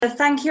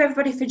Thank you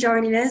everybody for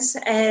joining us.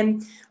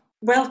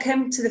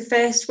 Welcome to the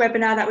first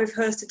webinar that we've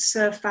hosted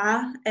so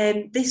far.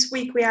 This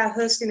week we are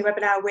hosting the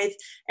webinar with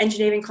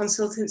engineering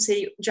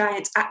consultancy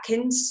giant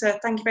Atkins. So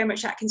thank you very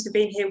much, Atkins, for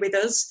being here with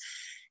us.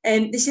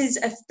 This is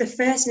the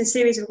first in a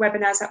series of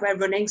webinars that we're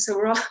running, so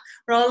we're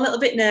all a little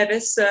bit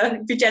nervous,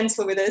 so be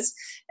gentle with us,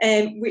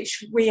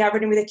 which we are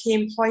running with a key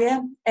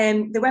employer.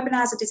 The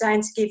webinars are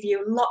designed to give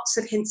you lots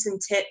of hints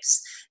and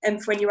tips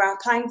for when you are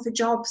applying for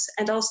jobs,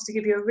 and also to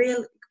give you a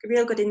real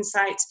good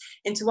insight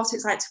into what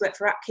it's like to work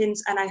for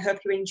Atkins, and I hope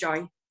you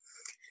enjoy.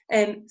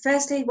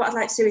 Firstly, what I'd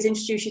like to do is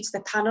introduce you to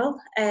the panel.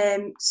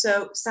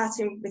 So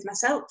starting with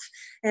myself,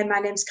 my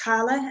name's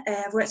Carla.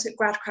 I've worked at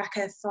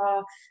GradCracker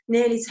for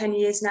nearly 10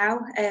 years now.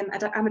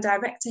 I'm a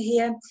director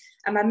here,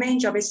 and my main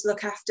job is to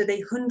look after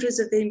the hundreds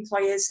of the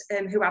employers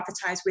who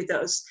advertise with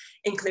us,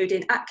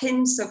 including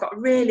Atkins. So I've got a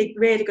really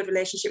good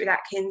relationship with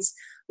Atkins,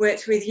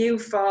 worked with you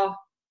for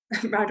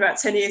around about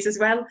 10 years as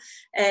well.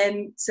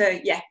 So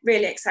yeah,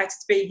 really excited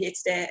to be here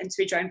today and to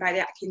be joined by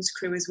the Atkins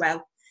crew as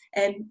well.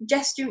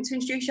 Jess, do you want to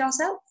introduce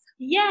yourself?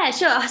 Yeah,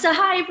 sure. So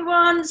hi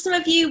everyone. Some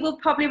of you will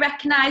probably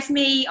recognise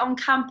me on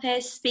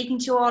campus speaking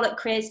to you all at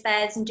careers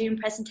fairs and doing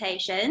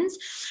presentations.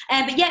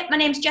 But yeah, my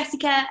name's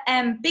Jessica.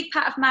 Big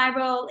part of my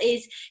role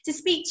is to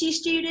speak to your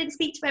students,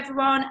 speak to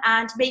everyone,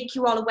 and make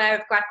you all aware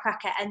of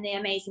GradCracker and the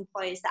amazing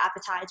employers that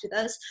advertise with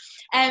us.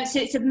 So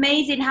it's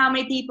amazing how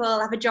many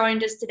people have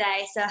joined us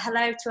today. So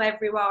hello to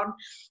everyone.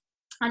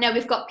 I know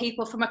we've got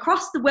people from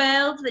across the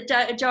world that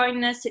are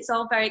joining us. It's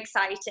all very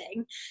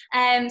exciting.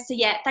 So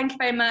yeah, thank you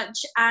very much.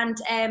 And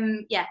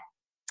yeah,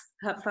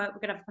 we're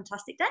going to have a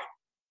fantastic day.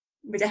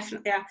 We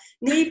definitely are.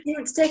 Neve, you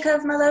want to take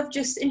over, my love?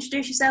 Just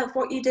introduce yourself,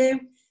 what you do.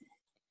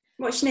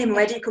 What's your name and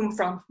where do you come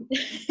from?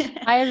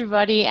 Hi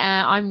everybody,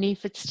 I'm Neve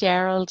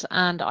Fitzgerald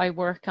and I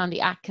work on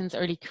the Atkins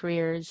Early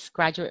Careers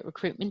graduate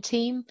recruitment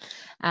team.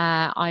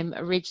 I'm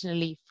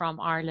originally from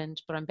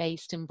Ireland, but I'm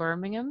based in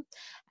Birmingham,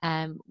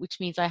 which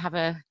means I have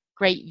a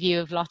great view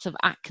of lots of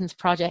Atkins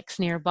projects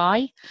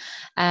nearby.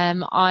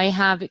 I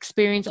have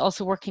experience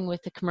also working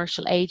with a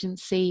commercial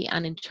agency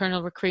and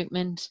internal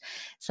recruitment.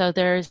 So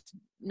there's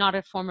not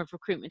a form of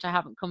recruitment I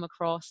haven't come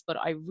across, but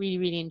I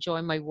really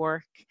enjoy my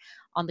work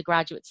on the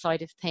graduate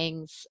side of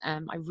things.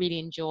 I really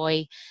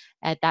enjoy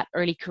that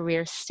early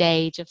career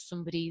stage of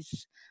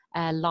somebody's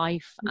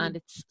life, and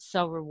it's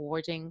so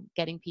rewarding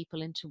getting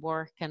people into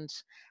work and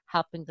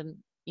helping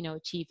them,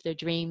 achieve their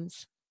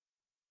dreams.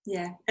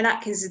 Yeah, and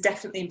Atkins is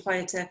definitely an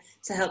employer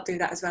to help do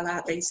that as well,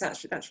 aren't they? So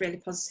that's really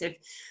positive.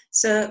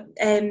 So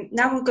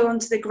now we'll go on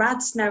to the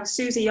grads. Now,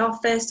 Susie, you're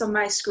first on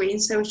my screen,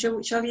 so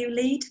shall you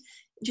lead?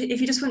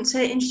 If you just want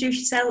to introduce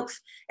yourself,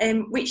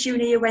 which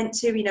uni you went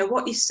to,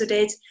 what you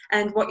studied,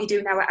 and what you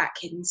do now at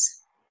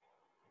Atkins.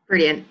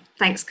 Brilliant.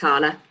 Thanks,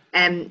 Carla.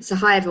 So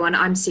hi everyone,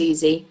 I'm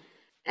Susie.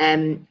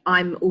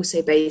 I'm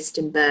also based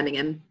in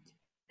Birmingham,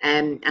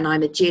 and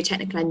I'm a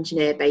geotechnical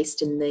engineer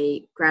based in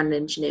the ground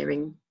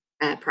engineering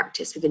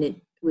practice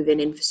within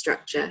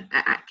infrastructure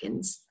at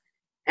Atkins.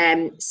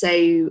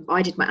 So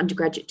I did my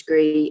undergraduate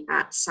degree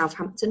at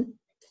Southampton,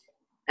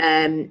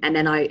 and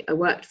then I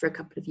worked for a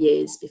couple of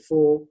years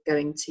before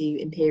going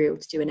to Imperial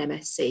to do an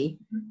MSc,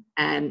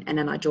 and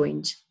then I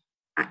joined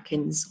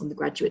Atkins on the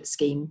graduate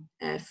scheme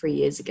 3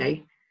 years ago.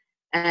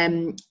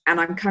 And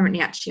I'm currently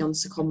actually on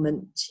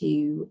secondment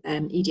to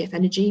EDF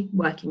Energy,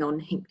 working on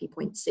Hinkley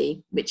Point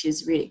C, which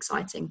is really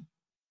exciting.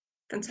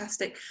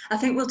 Fantastic. I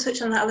think we'll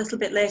touch on that a little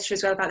bit later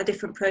as well, about the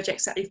different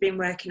projects that you've been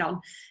working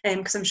on,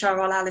 because I'm sure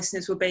all our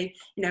listeners will be,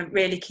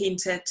 really keen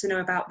to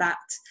know about that.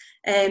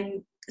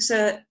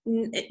 So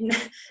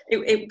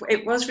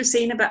it was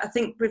Rosina, but I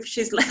think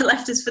she's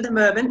left us for the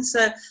moment.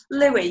 So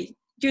Louis,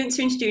 do you want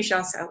to introduce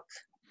yourself?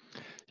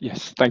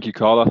 Yes, thank you,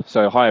 Carla.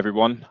 So hi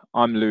everyone,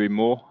 I'm Louis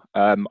Moore.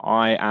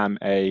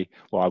 I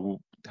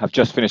have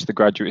just finished the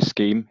graduate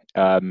scheme.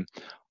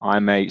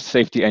 I'm a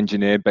safety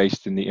engineer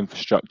based in the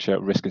infrastructure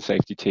risk and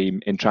safety team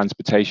in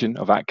transportation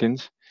of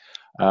Atkins.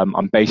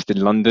 I'm based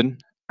in London,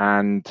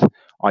 and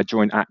I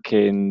joined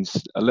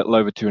Atkins a little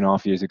over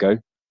 2.5 years ago.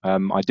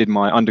 I did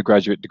my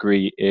undergraduate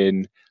degree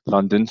in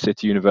London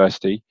City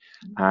University,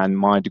 and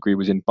my degree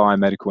was in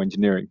biomedical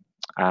engineering.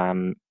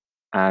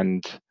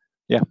 And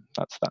yeah,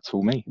 that's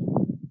all me.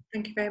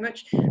 Thank you very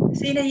much.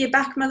 Rosina, you're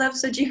back, my love,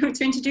 so do you want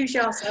to introduce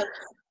yourself?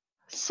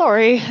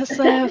 Sorry, as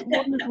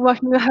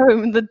working at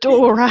home, the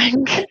door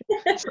rang.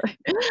 So,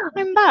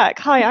 I'm back.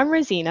 Hi, I'm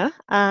Rosina.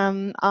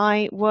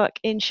 I work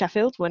in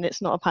Sheffield when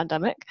it's not a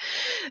pandemic.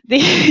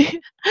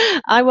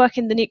 I work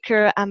in the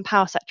nuclear and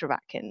power sector of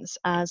Atkins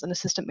as an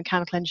assistant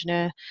mechanical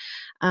engineer,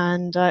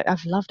 and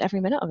I've loved every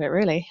minute of it,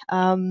 really.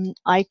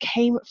 I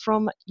came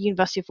from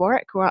University of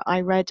Warwick, where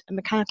I read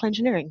mechanical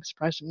engineering,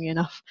 surprisingly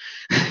enough.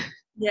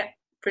 Yeah,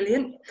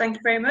 brilliant. Thank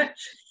you very much.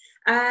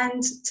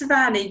 And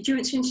Tavani, do you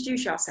want to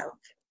introduce yourself?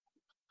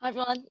 Hi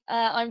everyone,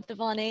 I'm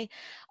Thivani.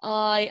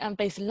 I am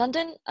based in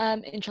London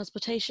in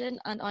transportation,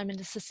 and I'm an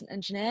assistant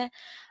engineer.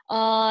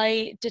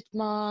 I did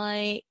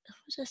what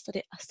did I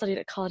study? I studied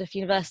at Cardiff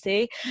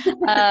University.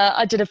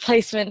 I did a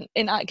placement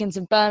in Atkins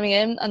in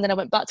Birmingham, and then I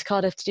went back to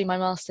Cardiff to do my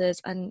master's,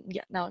 and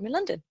yeah, now I'm in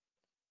London.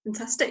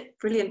 Fantastic,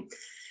 brilliant.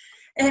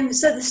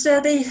 So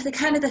the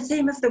kind of the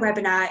theme of the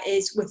webinar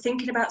is we're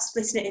thinking about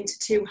splitting it into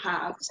two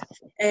halves.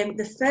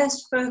 The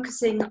first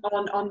focusing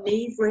on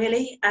Niamh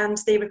really and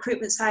the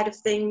recruitment side of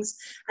things,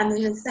 and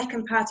then the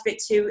second part of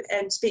it to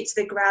speak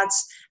to the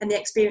grads and the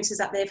experiences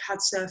that they've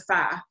had so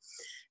far.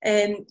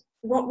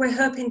 What we're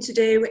hoping to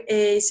do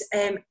is,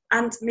 and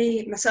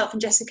myself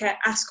and Jessica,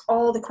 ask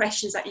all the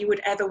questions that you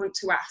would ever want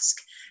to ask.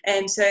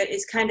 So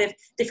it's kind of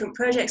different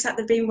projects that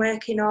they've been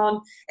working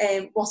on,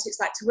 what it's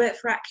like to work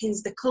for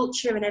Atkins, the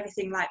culture and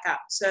everything like that.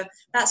 So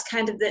that's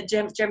kind of the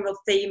general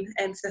theme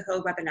for the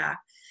whole webinar.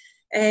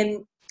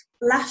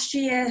 Last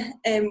year,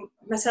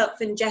 myself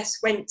and Jess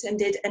went and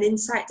did an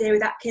Insight Day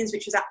with Atkins,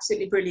 which was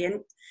absolutely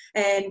brilliant.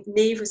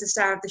 Niamh was the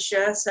star of the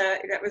show, so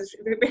that was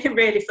a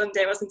really fun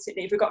day, wasn't it,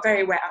 Niamh? We got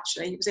very wet,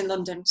 actually. It was in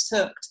London,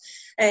 soaked.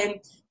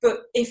 But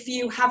if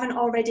you haven't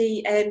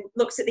already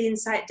looked at the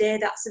Insight Day,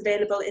 that's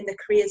available in the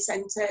Careers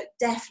Centre.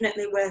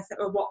 Definitely worth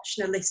a watch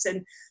and a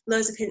listen.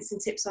 Loads of hints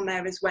and tips on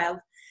there as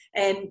well.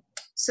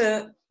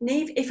 So,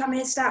 Niamh, if I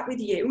may start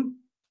with you.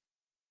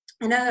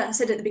 I know I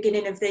said at the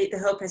beginning of the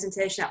whole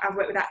presentation, I've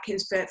worked with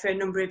Atkins for a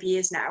number of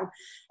years now,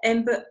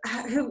 but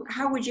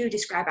how would you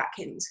describe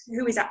Atkins?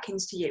 Who is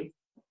Atkins to you?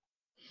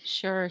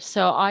 Sure.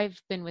 So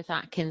I've been with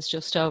Atkins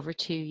just over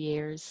 2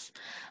 years,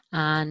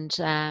 and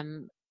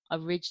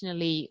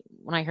originally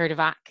when I heard of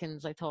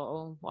Atkins, I thought,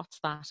 oh, what's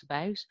that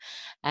about?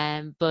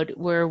 But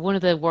we're one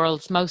of the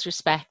world's most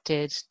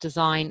respected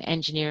design,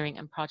 engineering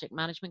and project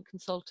management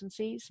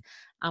consultancies,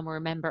 and we're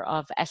a member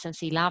of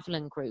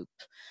SNC-Lavalin Group.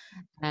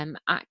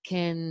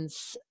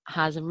 Atkins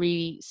has a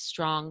really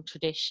strong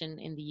tradition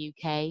in the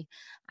UK,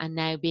 and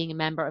now being a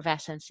member of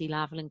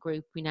SNC-Lavalin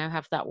Group, we now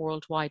have that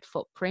worldwide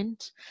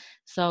footprint.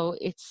 So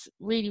it's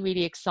really,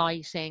 really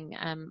exciting.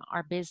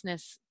 Our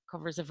business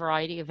covers a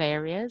variety of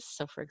areas.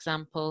 So for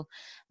example,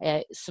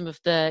 some of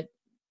the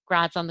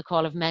grads on the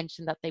call have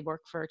mentioned that they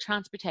work for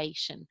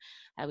transportation.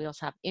 We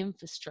also have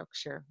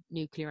infrastructure,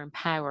 nuclear and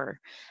power,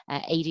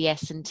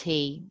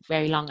 ADS&T,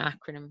 very long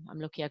acronym. I'm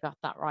lucky I got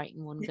that right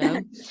in one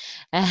go.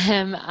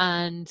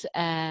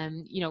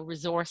 And you know,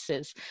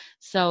 resources.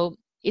 So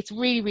it's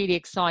really, really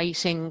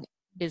exciting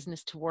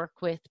business to work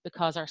with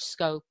because our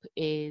scope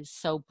is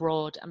so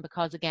broad, and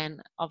because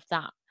again of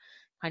that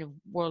kind of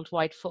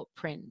worldwide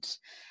footprint.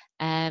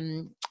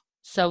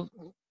 So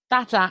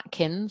that's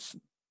Atkins,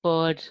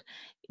 but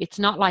it's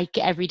not like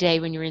every day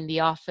when you're in the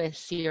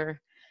office, you're,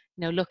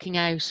 you know, looking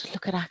out,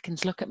 look at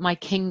Atkins, look at my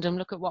kingdom,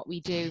 look at what we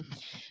do.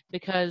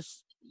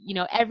 Because, you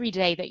know, every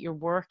day that you're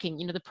working,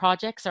 you know, the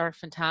projects are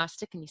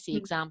fantastic and you see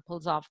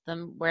examples of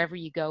them wherever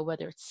you go,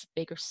 whether it's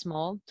big or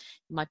small.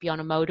 You might be on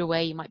a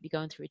motorway, you might be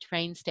going through a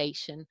train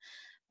station.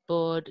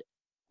 But,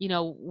 you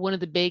know, one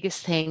of the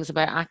biggest things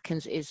about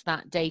Atkins is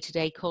that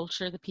day-to-day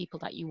culture, the people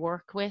that you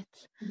work with.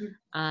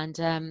 And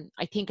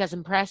I think as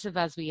impressive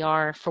as we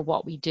are for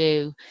what we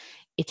do,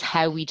 it's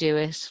how we do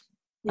it.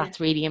 That's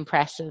really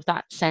impressive,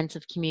 that sense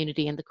of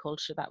community and the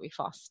culture that we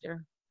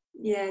foster.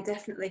 Yeah,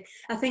 definitely.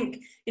 I think,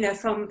 you know,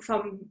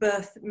 from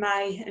both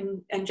my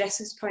and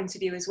Jess's point of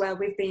view as well,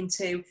 we've been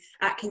to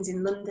Atkins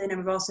in London and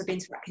we've also been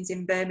to Atkins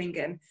in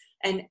Birmingham,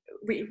 and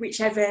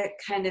whichever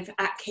kind of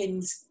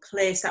Atkins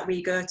place that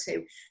we go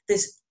to,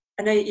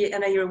 I know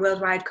you're a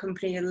worldwide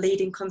company, a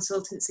leading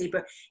consultancy,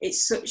 but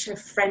it's such a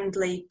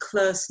friendly,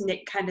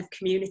 close-knit kind of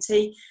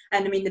community.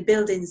 And I mean, the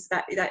buildings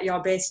that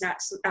you're based in are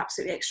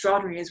absolutely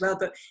extraordinary as well,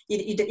 but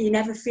you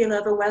never feel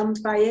overwhelmed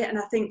by it. And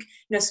I think,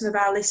 you know, some of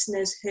our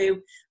listeners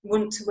who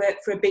want to work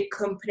for a big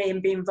company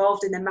and be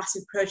involved in the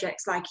massive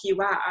projects like you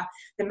are,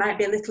 they might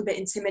be a little bit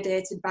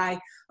intimidated by,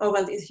 oh,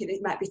 well,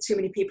 it might be too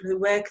many people who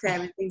work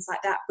there and things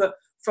like that. But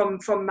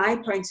from my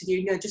point of view,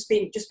 you know, just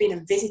being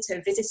a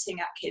visitor visiting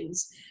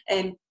Atkins,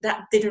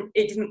 that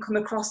didn't come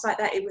across like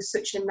that. It was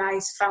such a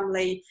nice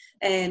family,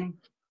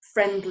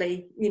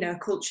 friendly, you know,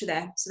 culture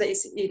there. So that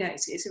it's, you know,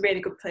 it's a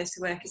really good place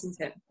to work, isn't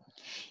it?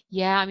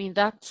 Yeah, I mean,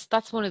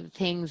 that's one of the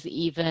things,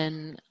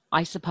 even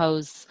I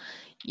suppose,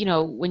 you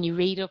know, when you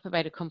read up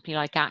about a company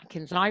like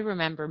Atkins, and I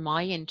remember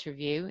my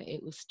interview,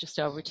 it was just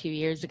over 2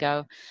 years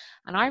ago,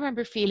 and I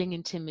remember feeling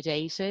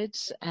intimidated.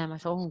 I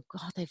thought, oh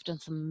God, they've done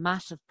some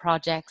massive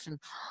projects and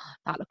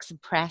that looks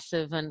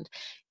impressive. And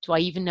do I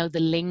even know the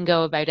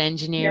lingo about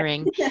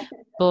engineering? Yeah.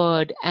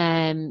 But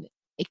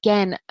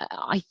again,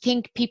 I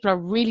think people are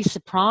really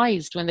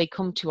surprised when they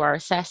come to our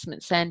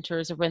assessment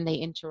centres or when they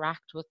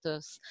interact with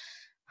us,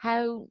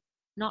 how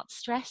not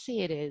stressy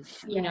it is.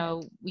 You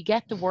know, we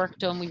get the work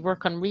done, we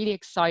work on really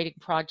exciting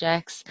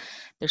projects.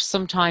 There's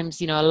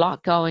sometimes, you know, a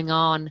lot going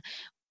on,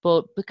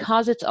 but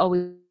because it's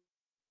always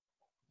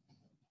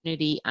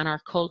community and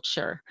our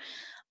culture,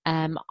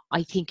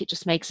 I think it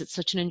just makes it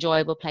such an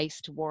enjoyable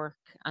place to work,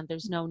 and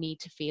there's no need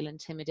to feel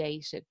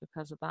intimidated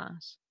because of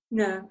that.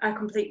 No, I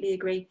completely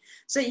agree.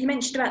 So you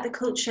mentioned about the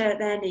culture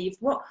there, Neve.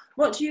 What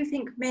do you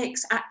think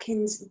makes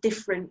Atkins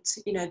different,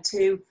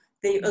 to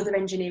the other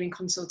engineering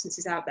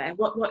consultancies out there?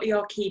 What are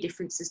your key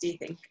differences, do you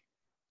think?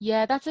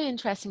 Yeah, that's an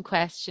interesting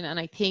question, and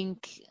I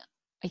think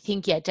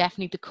yeah,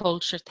 definitely the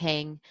culture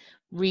thing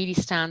really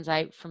stands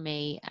out for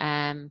me.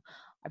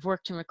 I've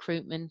worked in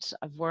recruitment.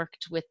 I've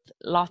worked with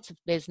lots of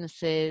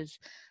businesses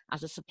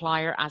as a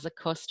supplier, as a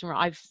customer.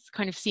 I've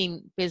kind of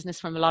seen business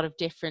from a lot of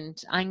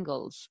different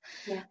angles.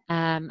 Yeah.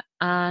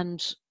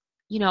 And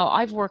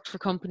I've worked for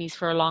companies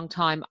for a long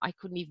time. I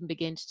couldn't even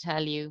begin to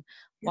tell you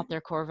what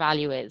their core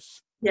value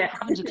is. Yeah. I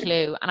haven't a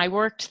clue, and I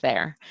worked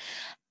there.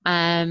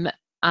 Um,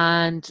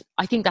 and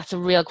I think that's a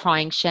real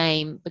crying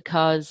shame,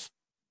 because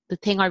the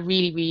thing I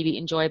really, really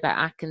enjoy about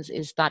Atkins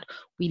is that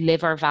we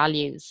live our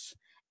values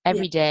Yeah.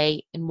 every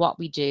day in what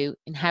we do,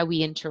 in how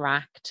we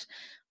interact.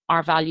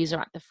 Our values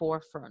are at the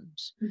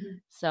forefront. Mm-hmm.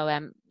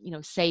 So,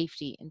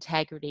 safety,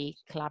 integrity,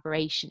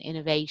 collaboration,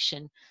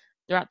 innovation,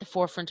 they're at the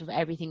forefront of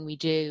everything we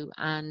do.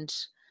 And,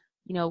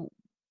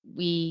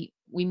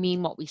 we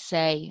mean what we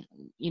say,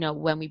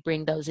 when we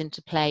bring those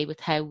into play with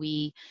how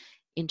we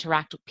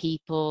interact with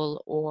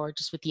people or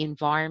just with the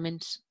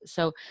environment.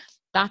 So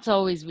that's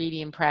always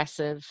really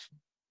impressive.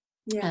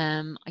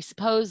 Yeah.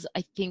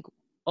 I think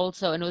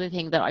also another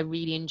thing that I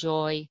really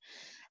enjoy,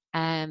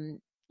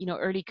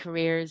 early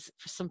careers,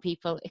 for some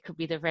people it could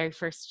be their very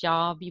first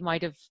job. You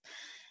might have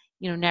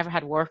never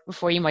had work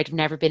before, you might have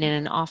never been in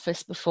an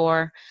office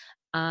before,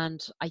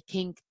 and I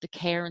think the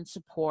care and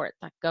support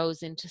that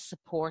goes into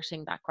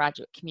supporting that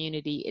graduate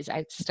community is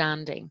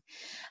outstanding.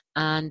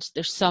 And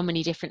there's so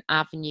many different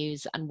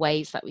avenues and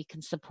ways that we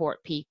can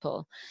support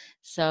people.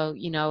 So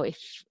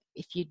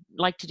if you'd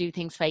like to do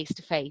things face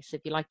to face, if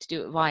you like to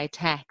do it via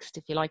text,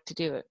 if you like to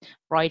do it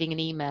writing an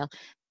email,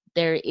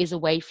 there is a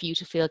way for you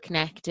to feel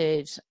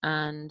connected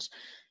and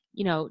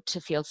to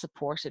feel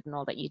supported in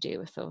all that you do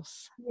with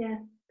us.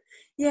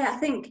 Yeah, I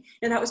think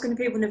that was going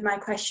to be one of my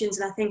questions,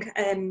 and I think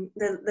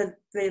the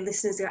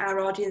listeners, our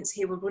audience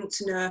here, would want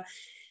to know.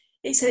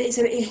 It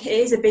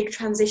is a big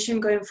transition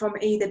going from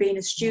either being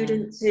a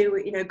student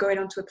to going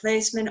on to a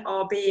placement,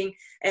 or being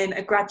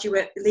a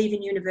graduate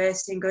leaving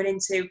university and going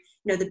into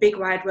the big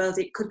wide world.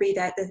 It could be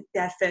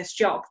their first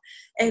job.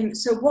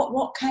 So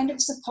what kind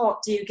of support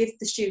do you give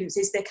the students?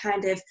 Is there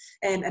kind of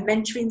a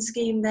mentoring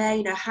scheme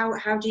there?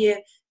 How do you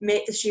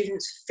make the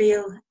students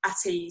feel at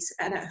ease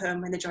and at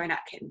home when they join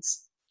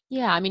Atkins?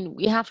 Yeah, I mean,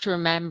 we have to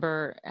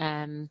remember,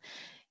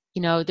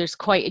 there's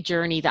quite a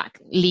journey that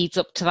leads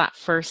up to that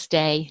first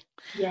day.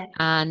 Yeah.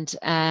 And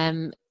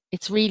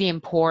it's really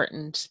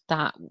important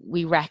that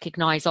we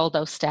recognize all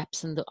those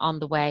steps on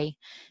the way,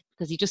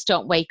 because you just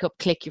don't wake up,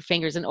 click your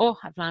fingers, and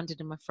I've landed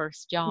in my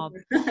first job.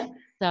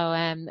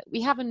 So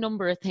we have a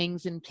number of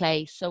things in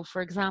place. So,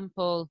 for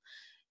example,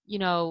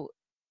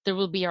 there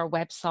will be our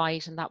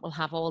website, and that will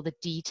have all the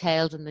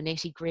details and the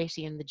nitty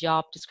gritty and the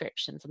job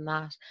descriptions and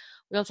that.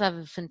 We also have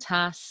a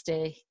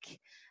fantastic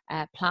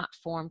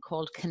platform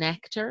called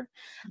Connector,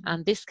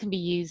 and this can be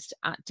used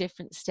at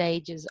different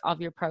stages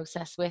of your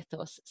process with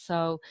us.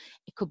 So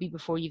it could be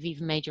before you've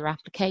even made your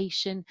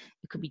application,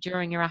 it could be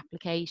during your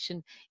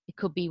application, it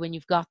could be when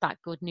you've got that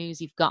good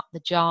news, you've got the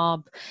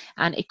job,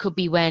 and it could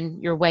be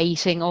when you're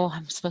waiting,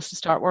 I'm supposed to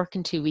start work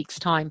in 2 weeks'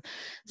 time.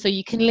 So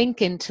you can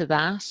link into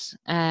that.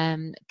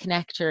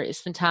 Connector is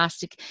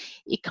fantastic.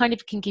 It kind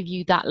of can give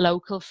you that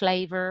local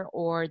flavor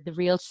or the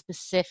real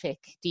specific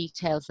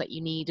details that you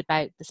need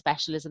about the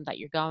specialism that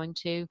you're going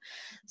to.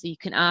 So you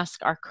can ask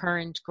our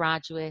current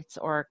graduates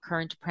or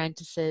current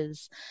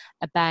apprentices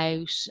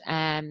about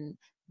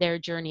their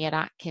journey at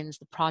Atkins,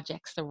 the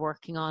projects they're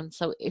working on.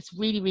 So it's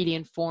really, really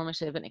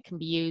informative, and it can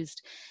be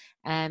used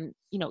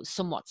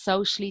somewhat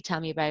socially.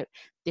 Tell me about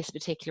this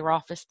particular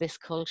office, this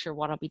culture,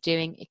 what I'll be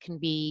doing. It can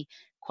be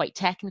quite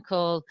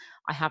technical.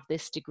 I have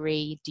this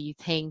degree. Do you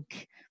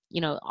think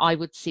I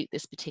would suit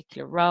this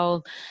particular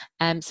role?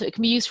 So it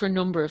can be used for a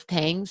number of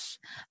things.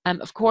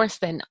 Of course,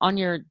 then on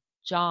your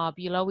job,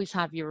 you'll always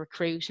have your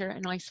recruiter, a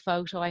nice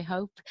photo, I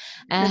hope.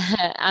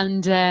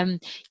 And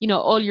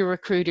all your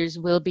recruiters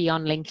will be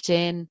on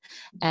LinkedIn.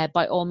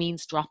 By all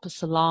means, drop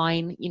us a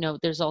line.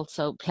 There's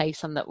also a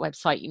place on that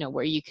website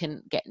where you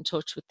can get in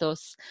touch with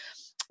us.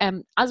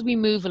 As we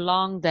move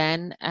along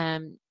then,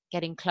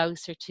 getting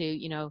closer to,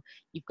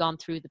 you've gone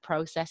through the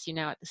process, you're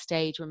now at the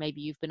stage where maybe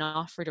you've been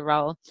offered a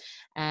role.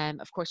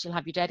 Of course, you'll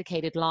have your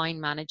dedicated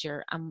line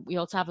manager, and we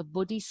also have a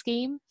buddy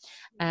scheme.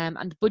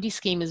 And the buddy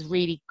scheme is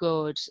really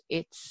good.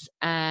 It's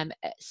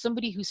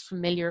somebody who's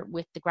familiar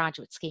with the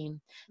graduate scheme.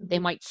 They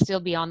might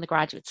still be on the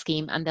graduate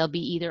scheme, and they'll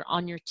be either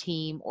on your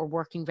team or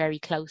working very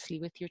closely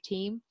with your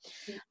team.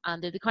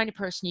 And they're the kind of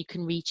person you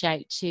can reach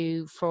out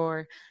to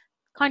for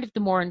kind of the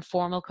more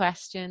informal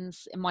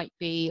questions. It might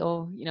be,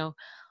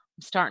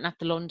 I'm starting at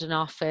the London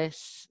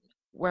office.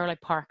 where will I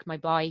park my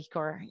bike,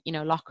 or, you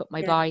know, lock up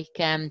my bike?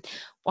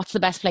 What's the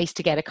best place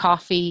to get a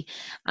coffee?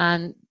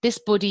 And this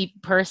buddy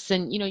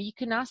person, you know, you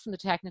can ask them the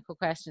technical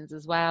questions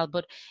as well,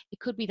 but it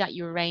could be that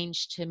you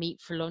arrange to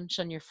meet for lunch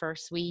on your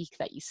first week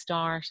that you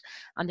start,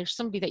 and there's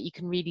somebody that you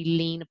can really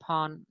lean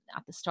upon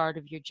at the start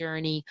of your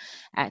journey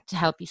to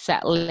help you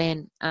settle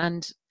in.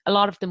 And a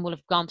lot of them will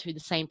have gone through the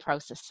same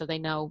process, so they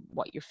know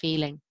what you're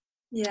feeling.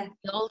 Yeah.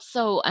 We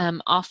also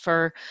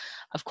offer,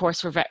 of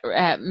course,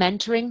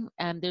 mentoring,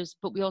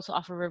 but we also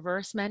offer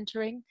reverse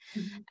mentoring.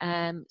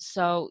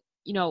 So,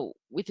 you know,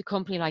 with a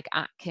company like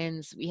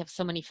Atkins, we have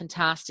so many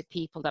fantastic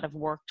people that have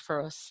worked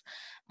for us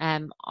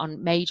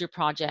on major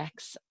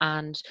projects,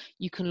 and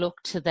you can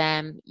look to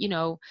them, you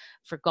know,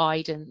 for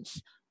guidance.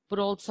 But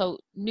also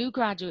new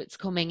graduates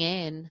coming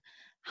in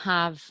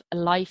have a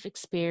life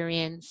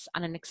experience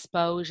and an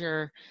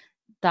exposure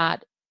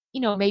that,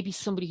 you know, maybe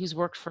somebody who's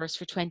worked for us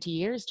for 20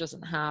 years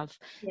doesn't have.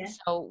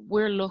 So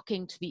we're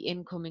looking to the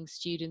incoming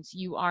students.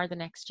 You are the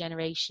next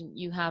generation.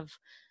 You have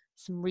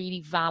some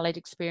really valid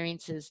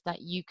experiences that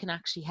you can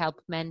actually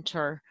help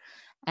mentor,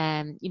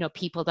 you know,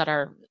 people that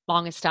are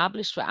long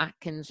established with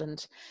Atkins.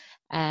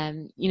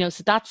 And, you know,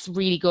 so that's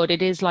really good.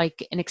 It is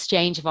like an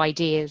exchange of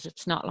ideas.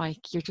 It's not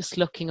like you're just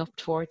looking up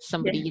towards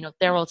somebody, you know,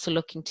 they're also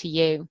looking to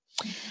you.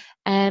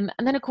 And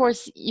then, of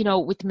course, you know,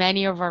 with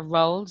many of our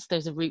roles,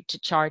 there's a route to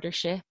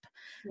chartership.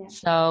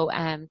 So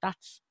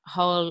that's a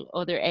whole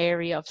other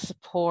area of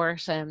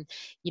support,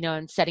 you know,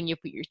 and setting you up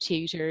with your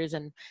tutors,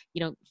 and,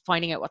 you know,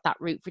 finding out what that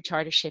route for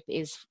chartership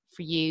is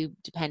for you,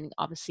 depending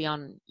obviously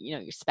on, you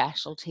know, your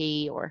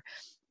specialty or,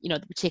 you know,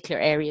 the particular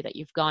area that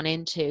you've gone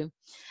into.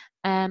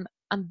 And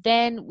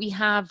then we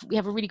have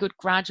a really good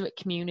graduate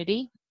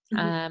community,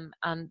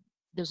 and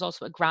there's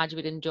also a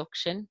graduate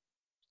induction.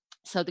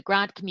 So the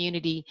grad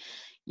community,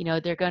 you know,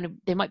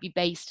 they might be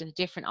based in a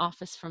different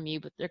office from you,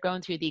 but they're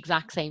going through the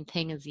exact same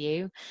thing as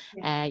you.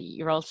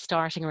 You're all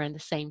starting around the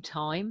same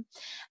time.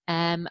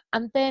 And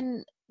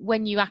then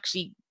when you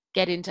actually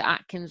get into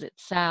Atkins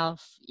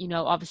itself, you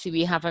know, obviously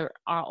we have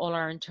all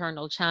our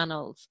internal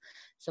channels.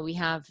 So we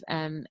have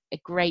a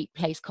great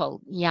place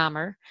called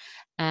Yammer,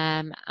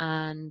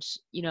 and,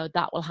 you know,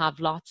 that will have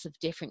lots of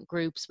different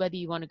groups, whether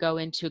you want to go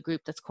into a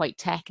group that's quite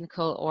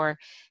technical, or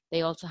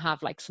they also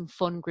have like some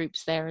fun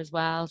groups there as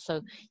well. So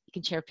you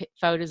can share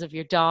photos of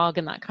your dog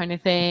and that kind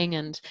of thing,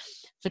 and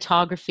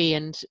photography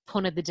and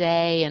pun of the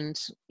day. And,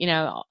 you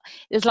know,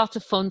 there's lots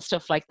of fun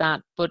stuff like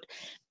that. But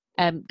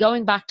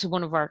going back to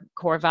one of our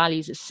core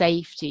values is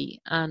safety.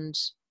 And,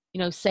 you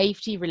know,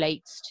 safety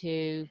relates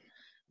to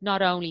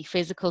not only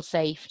physical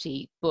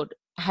safety, but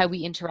how we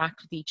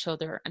interact with each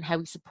other and how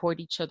we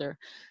support each other.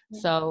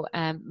 So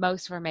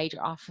most of our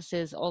major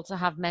offices also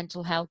have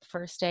mental health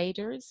first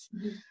aiders.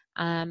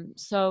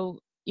 So,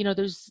 you know,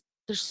 there's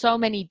so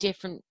many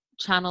different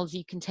channels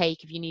you can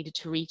take if you needed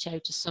to reach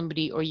out to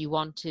somebody, or you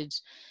wanted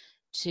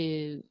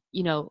to,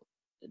 you know,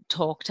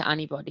 talk to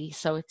anybody.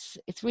 So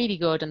it's really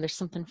good, and there's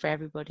something for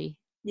everybody.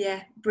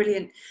 Yeah,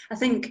 brilliant. I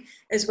think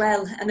as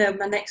well, I know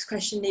my next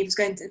question, Neve, was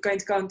going to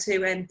go on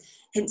to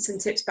hints and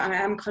tips, but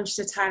I'm conscious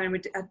of time,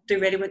 and I do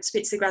really want to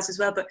speak to the grads as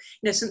well. But,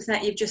 you know, something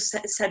that you've just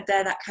said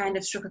there that kind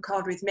of struck a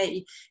chord with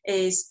me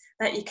is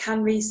that you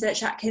can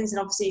research Atkins, and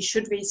obviously you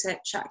should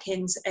research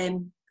Atkins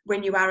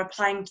when you are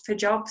applying for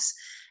jobs.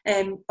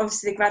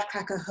 Obviously the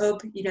GradCracker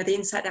Hub, you know, the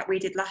insight that we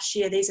did last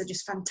year, these are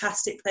just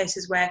fantastic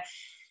places where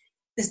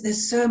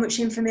there's so much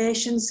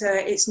information. So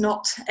it's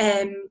not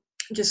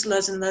just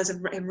loads and loads of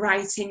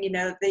writing. You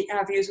know,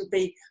 our views would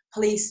be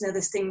police, you know,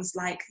 there's things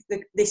like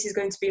this is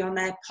going to be on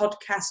their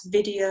podcast,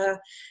 video,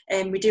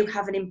 and we do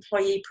have an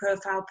employee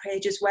profile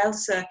page as well,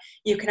 so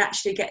you can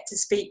actually read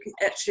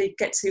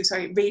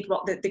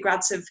what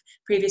the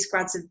previous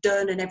grads have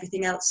done and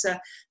everything else. So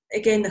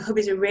again, the Hub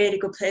is a really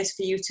good place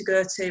for you to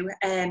go to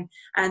and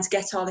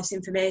get all this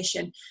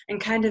information.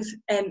 And kind of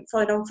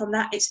following on from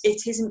that,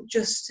 it isn't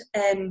just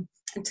and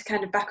to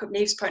kind of back up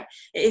Neve's point,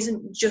 it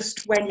isn't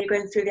just when you're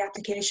going through the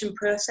application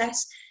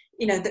process.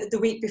 You know, the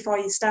week before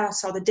you start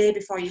or the day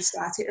before you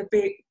start, it would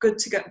be good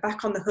to get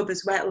back on the Hub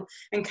as well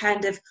and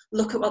kind of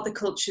look at what the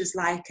culture's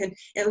like, and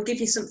it'll give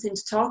you something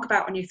to talk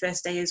about on your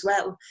first day as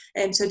well.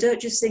 So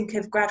don't just think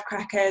of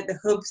GradCracker, the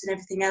Hubs and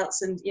everything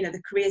else, and, you know,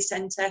 the Career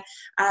Centre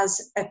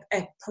as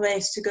a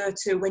place to go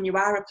to when you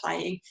are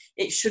applying.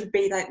 It should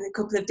be like a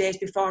couple of days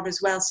before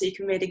as well, so you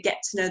can really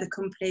get to know the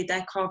company,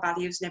 their core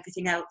values and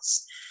everything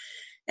else.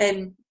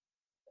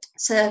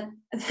 So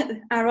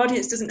our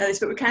audience doesn't know this,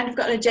 but we kind of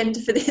got an agenda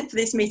for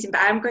this meeting,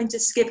 but I'm going to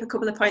skip a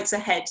couple of points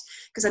ahead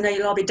because I know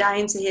you'll all be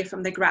dying to hear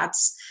from the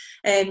grads.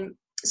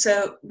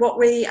 So what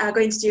we are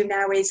going to do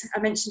now is, I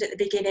mentioned at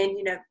the beginning,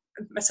 you know,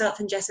 myself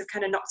and Jess have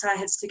kind of knocked our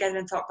heads together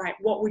and thought, right,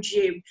 what would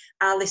you,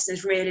 our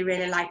listeners, really,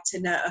 really like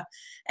to know?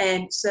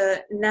 So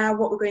now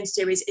what we're going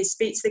to do is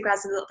speak to the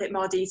grads in a little bit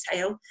more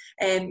detail,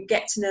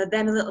 get to know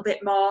them a little bit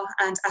more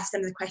and ask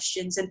them the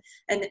questions. And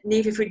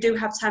Neve, if we do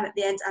have time at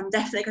the end, I'm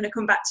definitely going to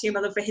come back to you,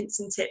 my love, for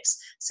hints and tips.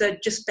 So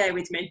just bear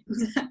with me.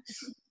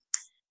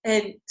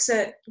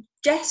 So,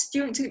 Jess, do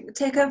you want to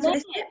take over for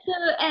this?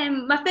 So,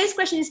 my first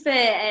question is for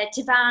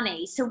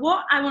Tivani. So,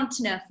 what I want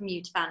to know from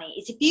you, Tivani,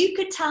 is if you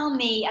could tell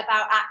me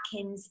about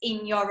Atkins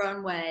in your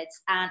own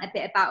words and a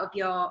bit about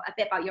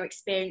your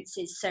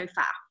experiences so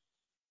far.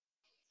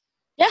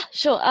 Yeah,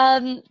 sure.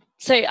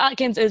 So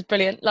Atkins is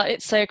brilliant. Like,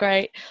 it's so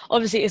great.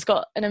 Obviously, it's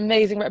got an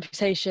amazing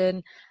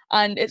reputation,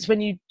 and it's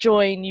when you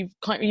join, you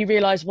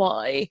realise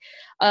why.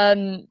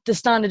 The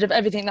standard of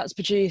everything that's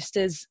produced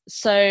is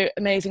so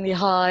amazingly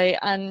high,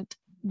 and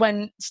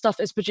when stuff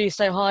is produced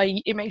so high,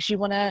 it makes you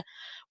want to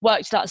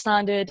work to that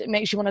standard. It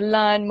makes you want to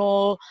learn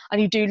more, and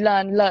you do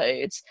learn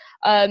loads.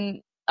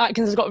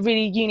 Atkins has got a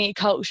really unique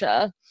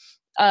culture,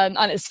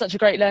 and it's such a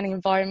great learning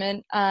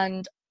environment,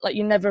 and like,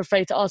 you're never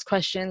afraid to ask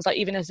questions. Like,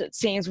 even if it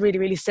seems really,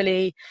 really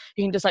silly,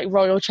 you can just like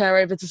roll your chair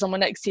over to someone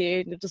next to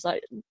you and just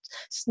like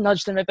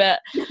nudge them a bit.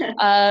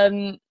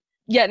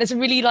 Yeah, and it's a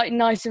really like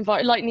nice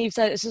environment. Like Neve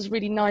said, it's just a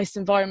really nice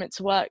environment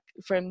to work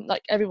from.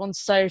 Like, everyone's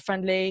so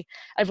friendly,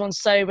 everyone's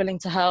so willing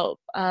to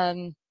help.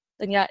 And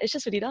yeah, it's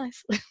just really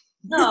nice.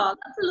 Oh,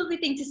 that's a lovely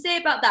thing to say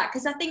about that,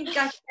 because I think, like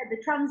I said,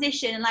 the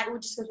transition, and like we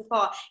discussed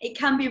before, it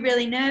can be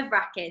really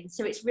nerve-wracking.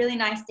 So it's really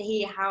nice to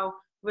hear how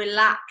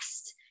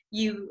relaxed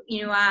you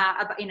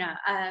are,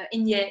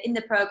 in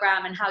the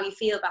program, and how you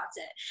feel about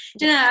it.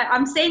 Do you know,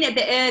 I'm saying it a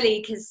bit early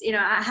because, you know,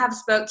 I have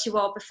spoke to you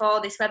all before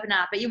this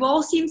webinar, but you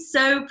all seem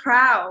so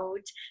proud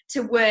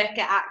to work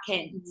at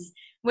Atkins.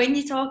 When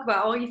you talk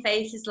about, all your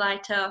faces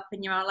light up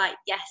and you're all like,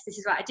 yes, this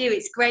is what I do.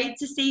 It's great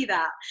to see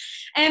that.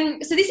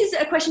 So this is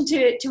a question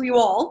to you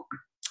all.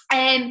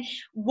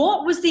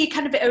 What was the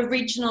kind of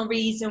original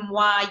reason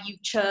why you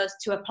chose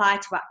to apply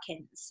to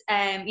Atkins?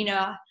 You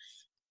know,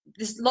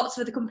 there's lots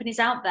of other companies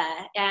out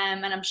there,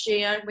 and I'm sure,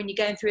 you know, when you're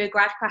going through a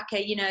grad cracker,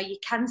 you know, you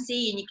can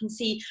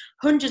see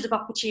hundreds of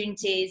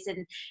opportunities,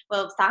 and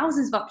well,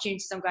 thousands of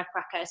opportunities on grad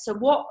cracker. So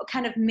what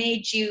kind of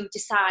made you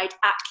decide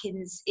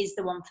Atkins is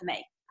the one for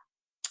me?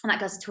 And that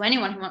goes to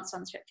anyone who wants to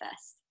answer it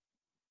first.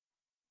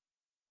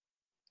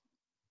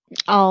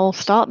 I'll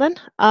start then.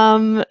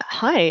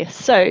 Hi.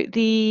 So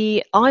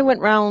I went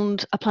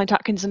round applying to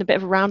Atkins in a bit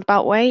of a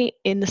roundabout way,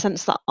 in the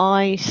sense that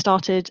I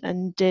started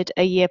and did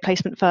a year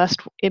placement first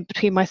in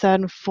between my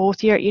third and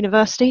fourth year at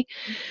university.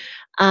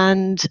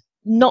 And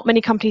not many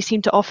companies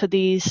seem to offer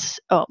these,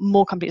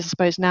 more companies I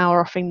suppose now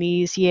are offering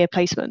these year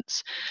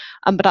placements.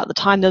 But at the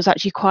time there was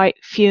actually quite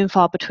few and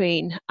far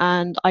between.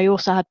 And I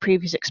also had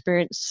previous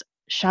experience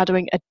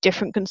shadowing a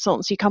different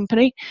consultancy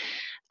company.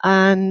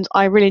 And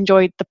I really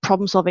enjoyed the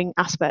problem-solving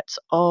aspects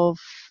of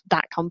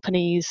that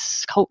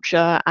company's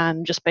culture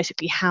and just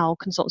basically how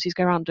consultancies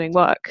go around doing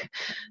work.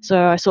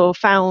 So I sort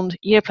of found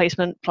year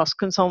placement plus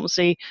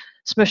consultancy,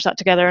 smushed that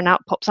together, and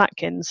out pops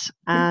Atkins.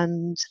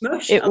 And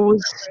it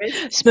was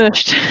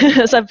smushed.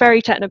 It's a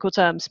very technical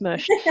term,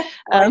 smushed.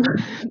 Yeah,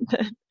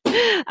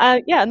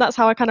 and that's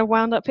how I kind of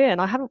wound up here. And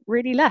I haven't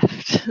really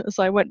left.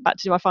 So I went back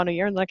to do my final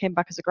year, and then I came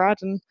back as a grad,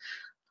 and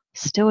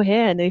still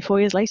here nearly 4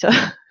 years later.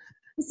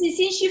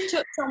 Since you've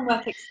touched on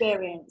work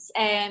experience,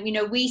 you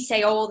know, we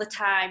say all the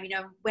time, you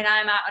know, when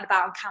I'm out and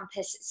about on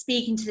campus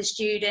speaking to the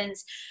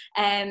students,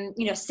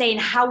 you know, saying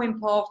how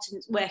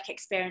important work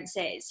experience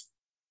is.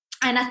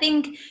 And I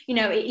think, you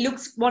know, it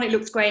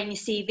looks great in your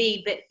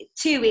CV, but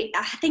two,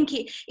 I think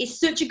it's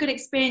such a good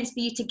experience for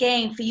you to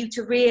gain, for you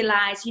to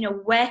realise, you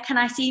know, where can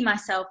I see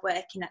myself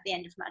working at the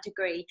end of my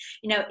degree?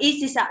 You know,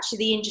 is this actually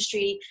the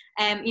industry,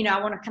 you know,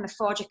 I want to kind of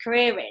forge a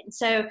career in?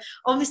 So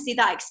obviously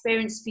that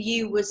experience for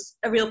you was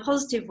a real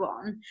positive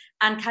one,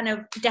 and kind of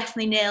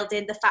definitely nailed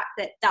in the fact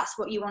that that's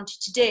what you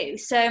wanted to do.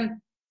 So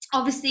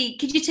obviously,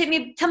 could you tell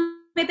me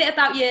a bit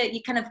about your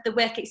kind of the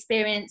work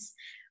experience,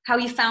 how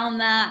you found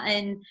that,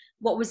 and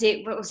what was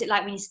it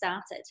like when you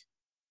started?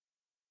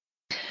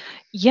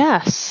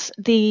 Yes,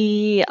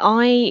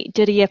 I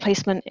did a year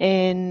placement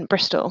in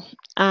Bristol,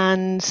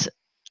 and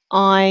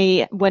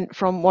I went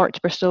from Warwick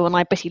to Bristol, and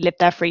I basically lived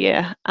there for a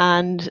year.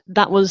 And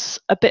that was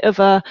a bit of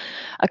a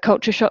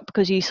culture shock,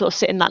 because you sort of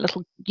sit in that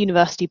little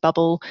university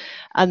bubble,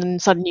 and then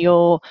suddenly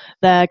you're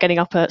there getting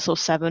up at sort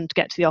of 7 to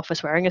get to the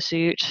office wearing a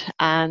suit,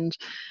 and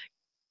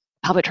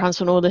public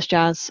transport and all this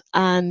jazz,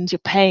 and you're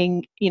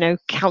paying, you know,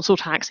 council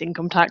tax,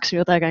 income tax, and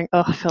you're there going,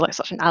 oh, I feel like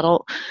such an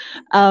adult.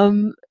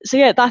 So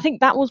yeah, I think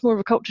that was more of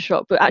a culture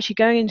shock. But actually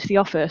going into the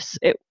office,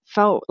 it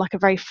felt like a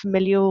very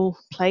familial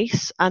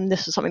place, and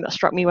this was something that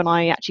struck me when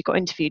I actually got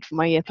interviewed for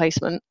my year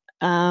placement.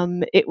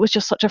 It was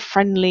just such a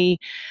friendly,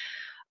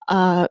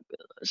 quite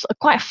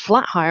a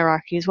flat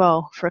hierarchy as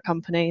well for a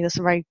company. There's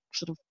some very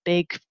sort of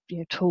big, you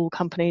know, tall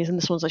companies, and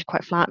this one's actually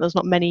quite flat. There's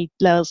not many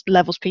levels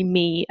between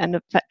me and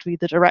effectively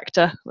the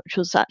director, which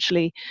was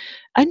actually,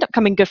 I ended up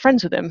becoming good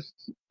friends with him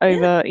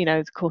over, you know,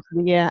 the course of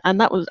the year,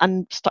 and that was,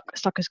 and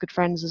stuck as good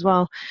friends as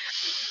well.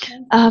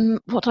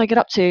 What did I get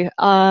up to?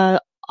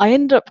 I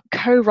ended up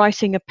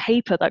co-writing a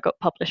paper that got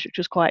published, which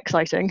was quite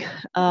exciting.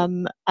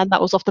 And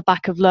that was off the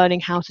back of learning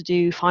how to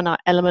do finite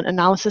element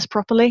analysis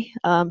properly.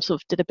 Sort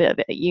of did a bit of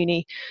it at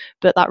uni,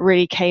 but that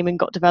really came and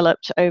got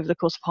developed over the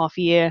course of half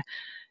a year.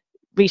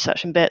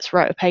 Research and bits,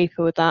 wrote a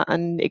paper with that,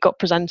 and it got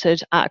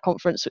presented at a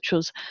conference, which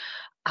was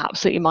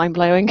absolutely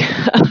mind-blowing.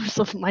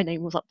 So my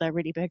name was up there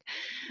really big.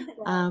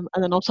 And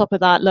then on top of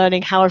that,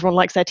 learning how everyone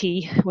likes their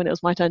tea when it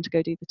was my turn to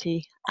go do the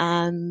tea.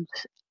 And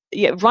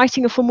yeah,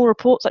 writing a formal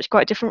report's actually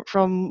quite different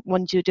from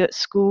ones you do at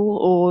school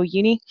or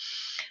uni.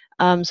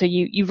 So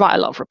you write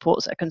a lot of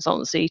reports at a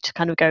consultancy to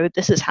kind of go,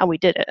 this is how we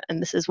did it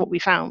and this is what we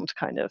found,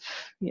 kind of,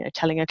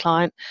 telling a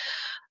client.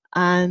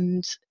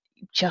 And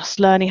just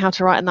learning how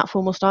to write in that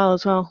formal style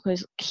as well.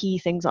 Those key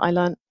things that I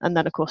learned. And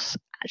then, of course,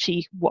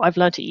 actually what I've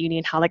learned at uni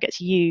and how that gets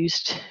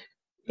used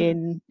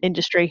in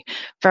industry,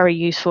 very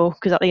useful,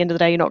 because at the end of the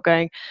day you're not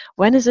going,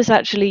 when is this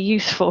actually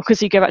useful?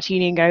 Because you go back to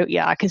uni and go,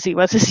 yeah, I can see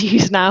where this is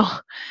used now.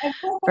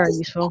 Very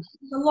useful.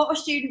 A lot of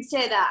students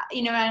say that,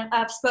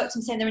 I've spoken to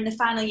them saying they're in the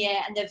final year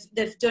and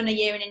they've done a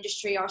year in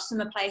industry or a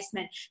summer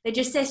placement. They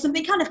just say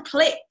something kind of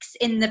clicks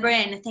in the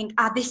brain and think,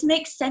 this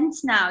makes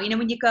sense now.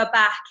 When you go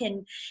back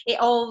and it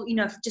all,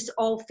 just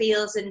all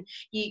feels, and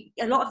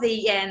a lot of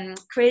the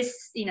careers,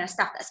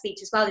 staff that I speak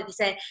to as well, they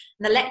say,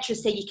 and the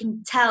lecturers say you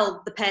can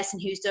tell the person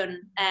who's done,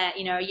 a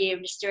year in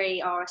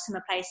industry or a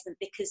summer placement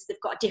because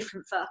they've got a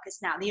different focus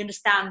now. They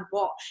understand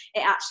what it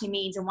actually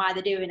means and why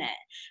they're doing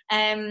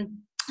it.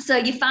 So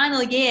your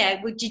final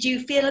year, did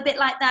you feel a bit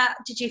like that?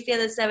 Did you feel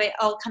as though it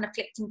all kind of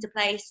clicked into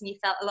place and you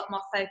felt a lot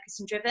more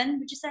focused and driven,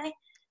 would you say?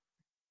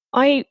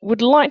 I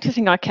would like to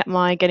think I kept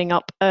my getting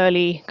up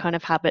early kind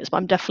of habits, but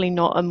I'm definitely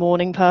not a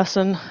morning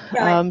person.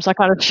 Right. So I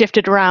kind of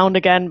shifted around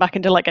again back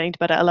into like getting to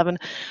bed at 11.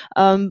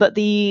 But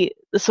the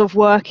sort of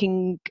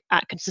working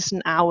at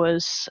consistent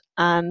hours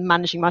and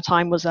managing my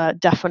time was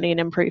definitely an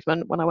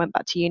improvement when I went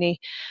back to uni.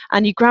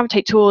 And you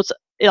gravitate towards,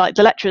 like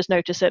the lecturers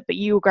notice it, but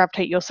you will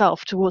gravitate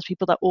yourself towards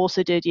people that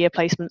also did year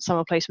placements,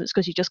 summer placements,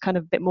 because you just kind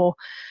of a bit more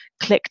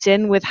clicked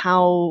in with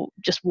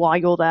why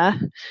you're there.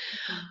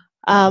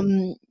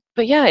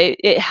 But yeah,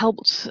 it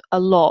helped a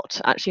lot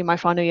actually in my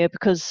final year,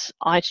 because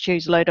I had to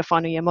choose a load of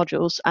final year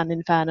modules, and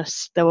in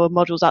fairness, there were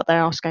modules out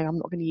there I was going, I'm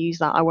not going to use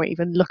that, I won't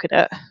even look at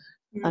it.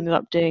 I ended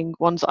up doing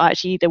ones that I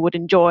actually either would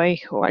enjoy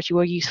or actually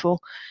were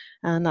useful,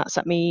 and that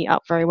set me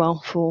up very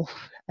well for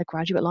a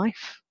graduate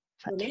life,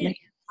 effectively.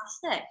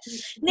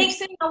 Fantastic. Next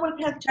thing I want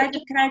to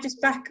can I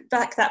just back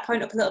that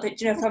point up a little bit?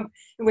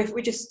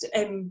 We just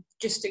a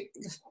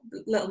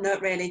little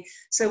note really.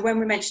 So when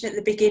we mentioned at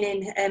the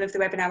beginning of the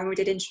webinar when we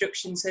did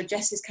introduction, so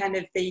Jess is kind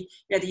of the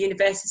the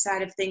university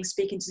side of things,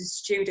 speaking to the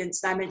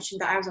students, and I mentioned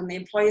that I was on the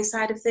employer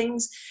side of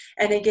things.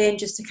 And again,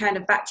 just to kind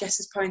of back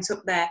Jess's point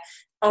up there,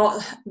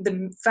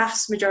 the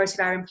vast majority of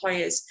our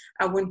employers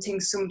are wanting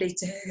somebody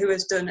who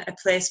has done a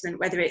placement,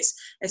 whether it's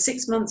a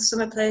 6-month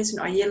summer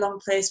placement or a year-long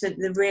placement.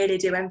 They really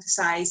do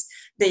emphasise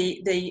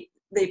the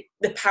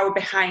power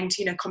behind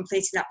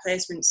completing that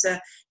placement. So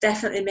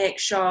definitely make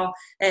sure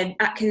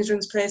Atkins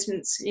runs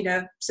placements,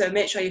 so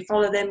make sure you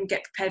follow them,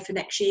 get prepared for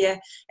next year,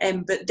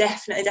 but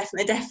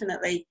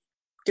definitely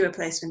do a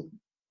placement.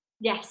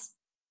 Yes.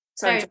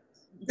 Sorry.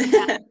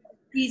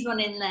 Use one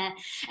in there.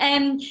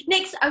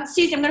 Next,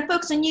 Susie, I'm going to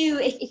focus on you,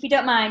 if you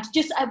don't mind.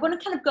 I want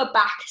to kind of go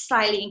back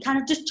slightly and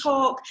kind of just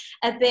talk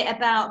a bit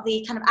about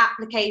the kind of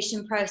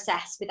application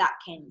process with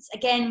Atkins.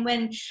 Again,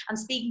 when I'm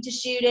speaking to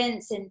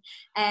students and,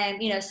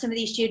 some of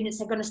these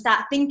students are going to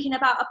start thinking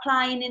about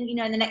applying in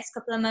the next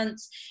couple of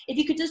months. If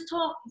you could just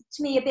talk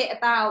to me a bit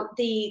about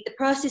the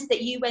process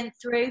that you went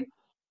through,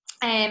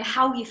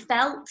 how you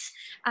felt,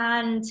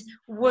 and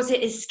was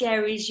it as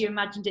scary as you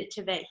imagined it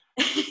to be?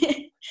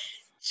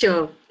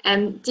 Sure.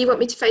 Do you want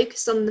me to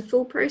focus on the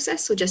full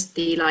process or just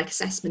the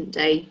assessment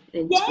day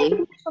interview?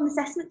 Yeah, on the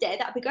assessment day,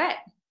 that'd be great.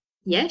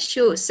 Yeah,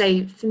 sure.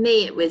 So for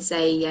me, it was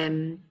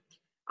I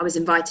was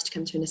invited to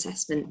come to an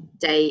assessment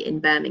day in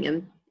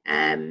Birmingham,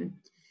 and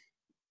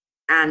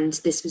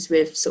this was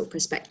with sort of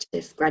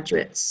prospective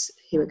graduates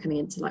who were coming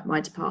into my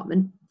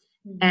department.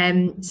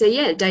 So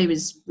yeah, the day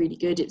was really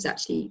good. It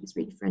was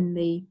really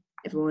friendly.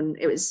 Everyone,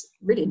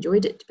 really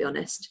enjoyed it, to be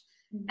honest.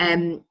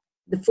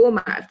 The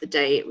format of the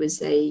day,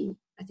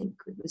 I think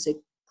it was a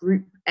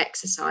group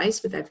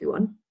exercise with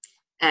everyone,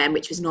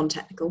 which was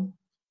non-technical.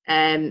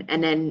 And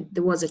then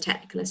there was a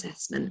technical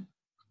assessment,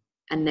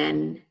 and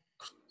then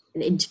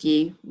an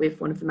interview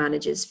with one of the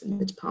managers from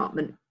the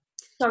department.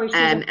 Sorry,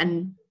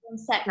 and one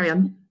sec. Carry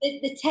on.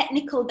 The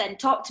technical then,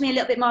 talk to me a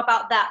little bit more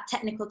about that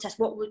technical test.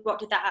 What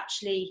did that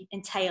actually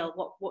entail?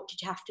 What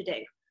did you have to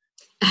do?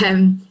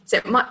 So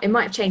it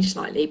might have changed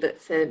slightly,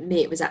 but for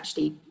me it was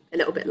actually a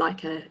little bit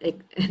like an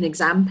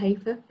exam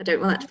paper. I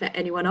don't want that to put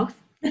anyone off.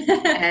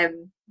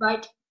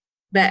 Right.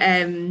 But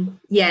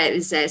yeah, it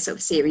was a sort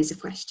of series of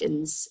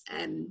questions,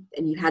 and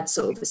you had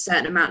sort of a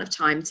certain amount of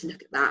time to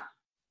look at that.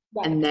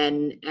 Right. And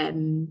then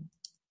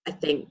I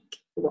think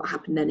what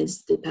happened then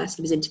is the person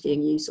who was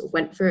interviewing you sort of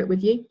went through it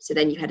with you. So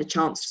then you had a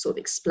chance to sort of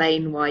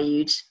explain why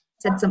you'd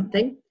said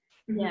something.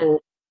 Yeah. Or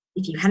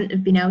if you hadn't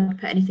have been able to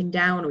put anything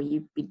down, or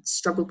you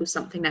struggled with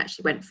something, that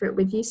actually went through it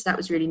with you. So that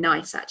was really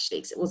nice, actually,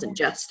 because it wasn't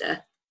just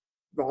a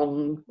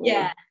wrong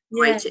or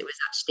right. It was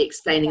actually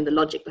explaining the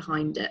logic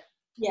behind it.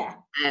 Yeah.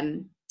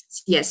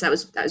 So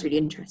that was really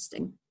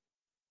interesting.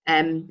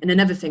 And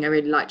another thing I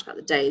really liked about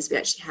the day is we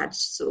actually had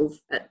sort of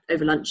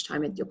over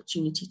lunchtime, we had the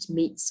opportunity to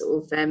meet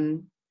sort of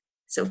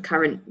sort of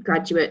current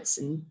graduates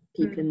and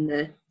people in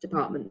the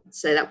department.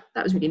 So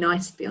that was really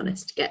nice, to be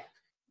honest, to get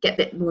a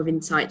bit more of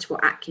insight to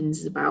what Atkins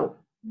is about,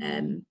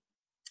 and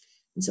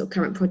sort of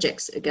current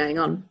projects that are going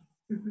on.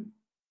 Mm-hmm.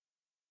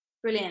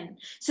 Brilliant.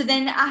 So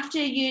then after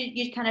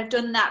you'd kind of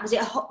done that, was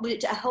it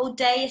a whole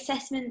day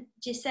assessment,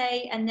 did you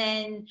say? And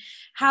then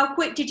how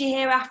quick did you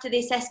hear after the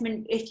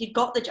assessment if you'd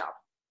got the job?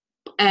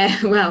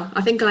 Well,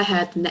 I think I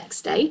heard the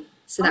next day.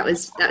 So that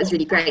was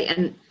really great.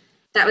 And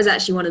that was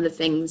actually one of the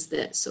things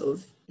that sort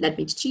of led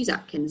me to choose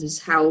Atkins, is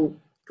how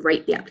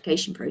great the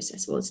application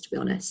process was, to be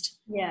honest.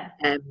 Yeah.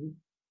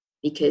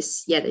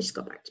 Because they just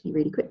got back to me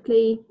really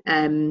quickly.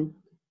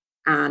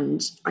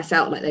 And I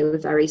felt like they were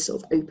very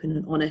sort of open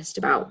and honest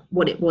about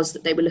what it was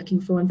that they were looking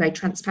for, and very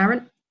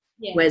transparent.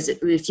 Yeah. Whereas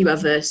with a few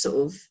other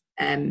sort of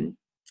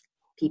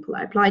people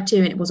I applied to,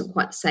 and it wasn't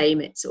quite the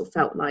same. It sort of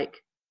felt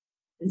like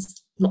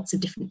there's lots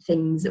of different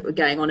things that were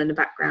going on in the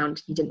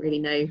background. You didn't really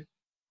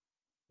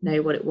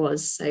know what it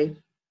was. So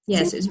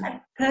yes, it was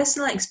a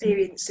personal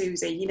experience,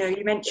 Susie. You know,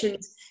 you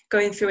mentioned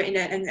going through it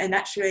and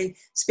actually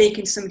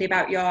speaking to somebody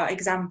about your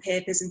exam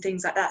papers and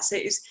things like that. So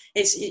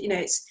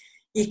it's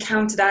you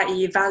counted out,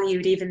 you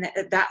valued even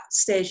at that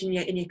stage in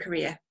your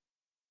career.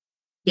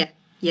 Yeah,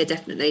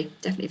 definitely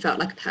felt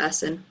like a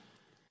person.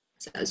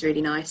 So that was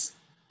really nice.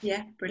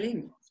 Yeah,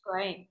 brilliant. That's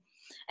great.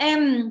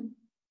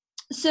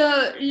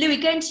 So Louis,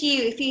 going to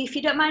you, if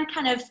you don't mind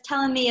kind of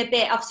telling me a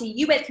bit, obviously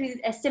you went through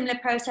a similar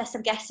process,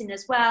 I'm guessing,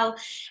 as well.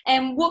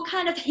 What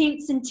kind of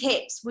hints and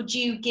tips would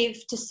you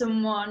give to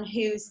someone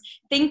who's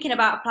thinking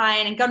about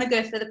applying and going to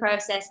go through the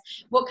process?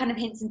 What kind of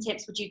hints and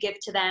tips would you give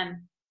to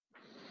them?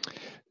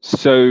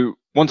 So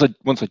once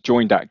I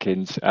joined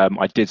Atkins,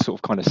 I did sort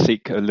of kind of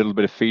seek a little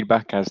bit of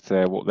feedback as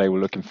to what they were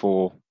looking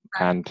for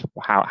and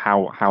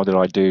how did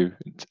I do,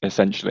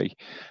 essentially.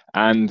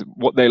 And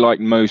what they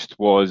liked most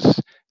was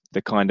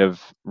the kind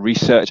of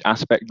research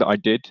aspect that I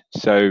did.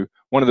 So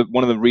one of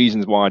the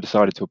reasons why I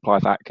decided to apply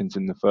for Atkins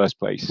in the first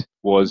place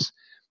was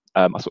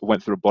I sort of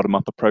went through a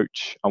bottom-up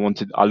approach. I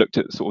looked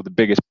at sort of the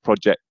biggest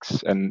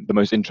projects and the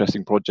most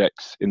interesting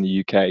projects in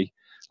the UK,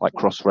 like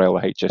Crossrail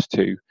or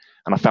HS2,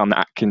 and I found that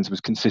Atkins was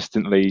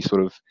consistently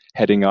sort of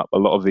heading up a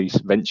lot of these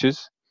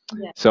ventures.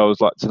 Yeah. So I was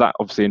like, so that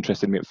obviously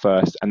interested me at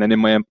first, and then in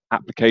my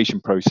application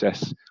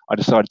process, I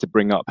decided to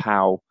bring up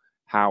how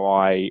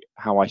I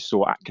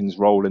saw Atkins'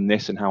 role in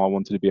this and how I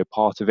wanted to be a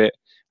part of it,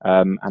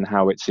 and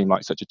how it seemed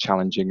like such a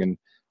challenging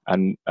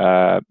and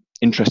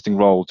interesting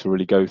role to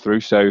really go through.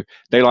 So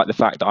they liked the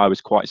fact that I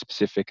was quite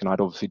specific, and I'd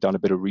obviously done a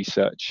bit of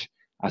research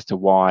as to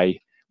why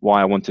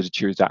I wanted to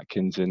choose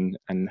Atkins and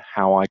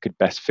how I could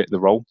best fit the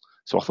role.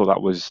 So I thought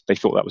they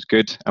thought that was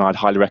good, and I'd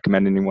highly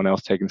recommend anyone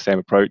else taking the same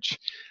approach.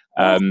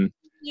 Honestly,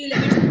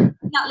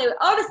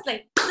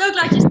 so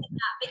glad you said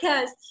that,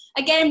 because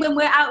again, when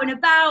we're out and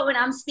about, when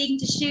I'm speaking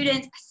to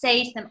students, I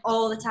say to them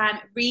all the time,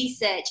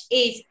 research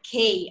is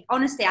key.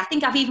 Honestly, I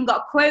think I've even got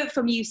a quote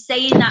from you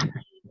saying that.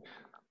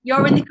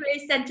 You're in the Career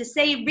Centre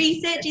saying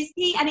research is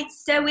key, and it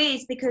so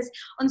is, because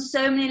on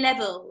so many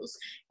levels,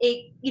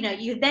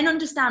 you then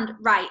understand,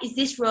 right, is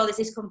this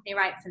company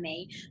right for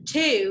me?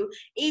 2,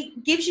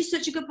 it gives you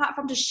such a good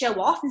platform to show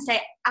off and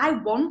say, I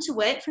want to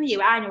work for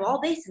you. I know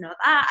all this, I know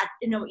that,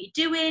 I know what you're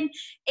doing.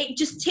 It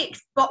just ticks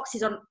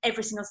boxes on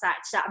every single side.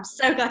 So I'm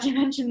so glad you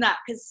mentioned that,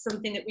 because it's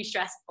something that we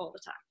stress all the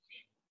time.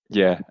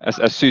 Yeah,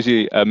 as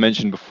Susie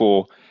mentioned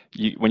before,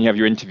 when you have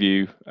your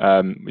interview,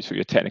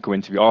 your technical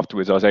interview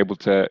afterwards, I was able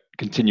to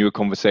continue a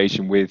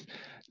conversation with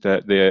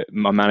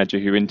my manager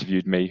who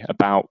interviewed me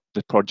about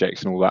the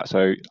projects and all that. So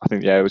I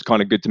think it was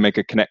kind of good to make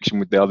a connection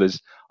with the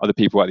other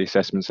people at the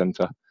assessment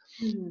centre.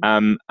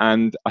 Mm-hmm.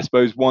 And I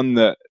suppose one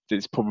that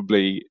is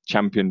probably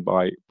championed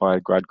by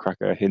Grad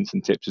Cracker hints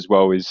and tips as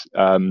well is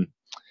kind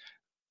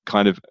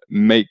of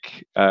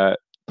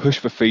push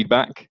for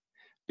feedback,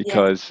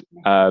 because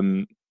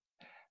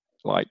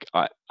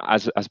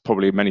as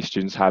probably many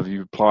students have,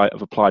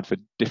 I've applied for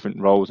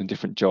different roles and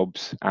different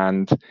jobs,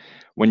 and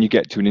when you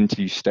get to an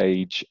interview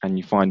stage and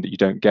you find that you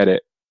don't get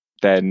it,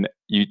 then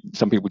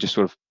some people just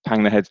sort of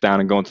hang their heads down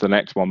and go on to the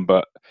next one.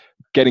 But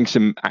getting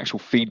some actual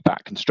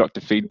feedback,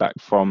 constructive feedback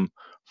from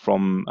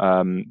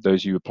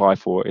those you apply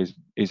for is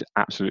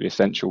absolutely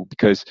essential,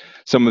 because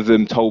some of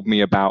them told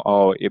me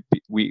about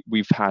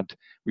we've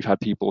had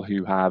people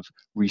who have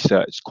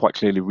quite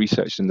clearly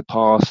researched in the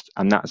past,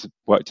 and that's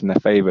worked in their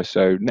favor.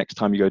 So next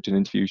time you go to an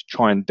interview,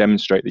 try and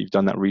demonstrate that you've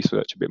done that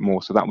research a bit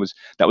more. So that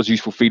was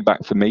useful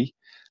feedback for me,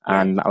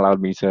 and that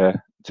allowed me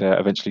to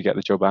eventually get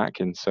the job at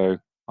Atkins. So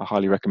I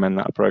highly recommend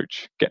that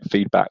approach. Get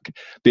feedback,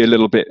 be a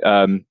little bit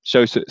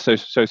show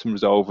some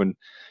resolve, and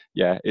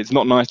it's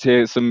not nice to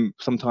hear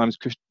sometimes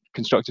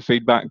constructive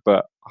feedback,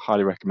 but I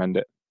highly recommend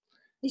it.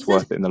 It's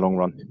worth it in the long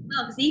run.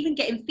 No, because even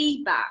getting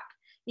feedback,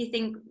 you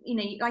think,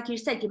 like you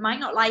said, you might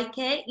not like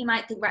it. You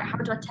might think, right, how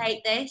do I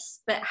take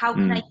this? But how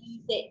can I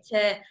use it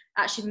to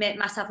actually make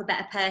myself a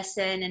better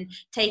person and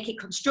take it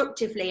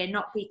constructively and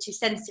not be too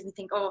sensitive and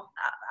think, oh,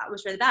 that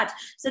was really bad.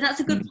 So that's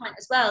a good point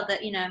as well,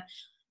 that,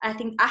 I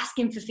think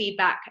asking for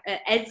feedback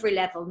at every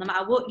level, no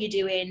matter what you're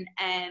doing,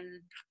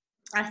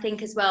 I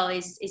think as well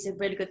is a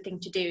really good thing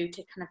to do,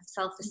 to kind of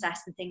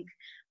self-assess and think,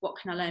 what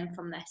can I learn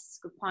from this?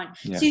 Good point.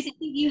 Yeah. Susie,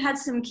 you had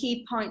some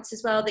key points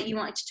as well that you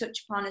wanted to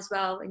touch upon as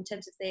well in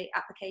terms of the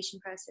application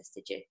process,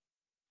 did you?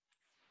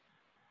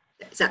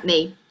 Is that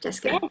me,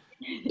 Jessica?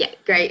 Yeah,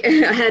 great.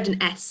 I heard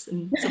an S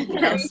and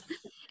something else.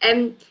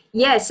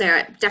 Yeah,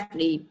 so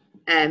definitely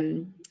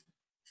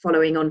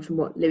following on from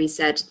what Louis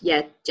said,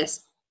 yeah,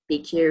 just be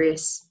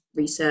curious,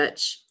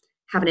 research,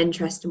 have an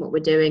interest in what we're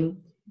doing.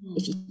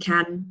 If you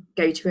can,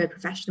 go to a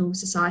professional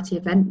society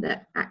event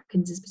that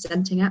Atkins is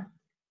presenting at,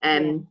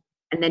 and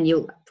then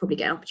you'll probably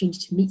get an opportunity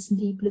to meet some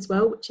people as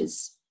well, which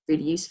is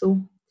really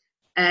useful.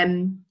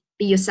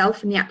 Be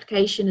yourself in the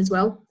application as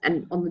well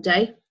and on the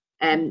day.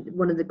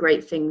 One of the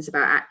great things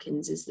about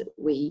Atkins is that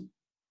we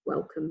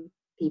welcome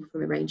people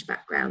from a range of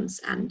backgrounds,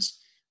 and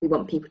we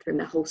want people to bring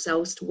their whole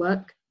selves to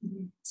work.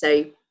 So,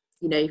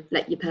 you know,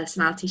 let your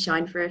personality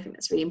shine through. I think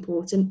that's really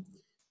important.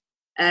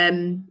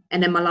 And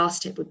then my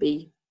last tip would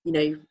be, you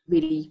know,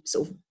 really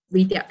sort of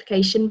read the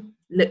application,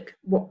 look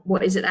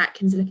what is it that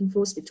Atkins are looking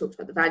for. So we've talked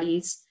about the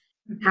values.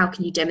 How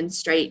can you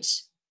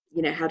demonstrate,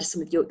 you know, how does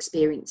some of your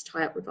experience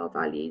tie up with our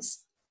values?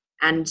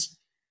 And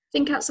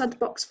think outside the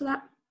box for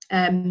that.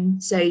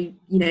 So, you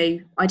know,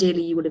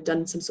 ideally you would have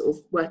done some sort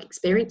of work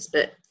experience,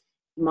 but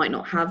you might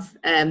not have.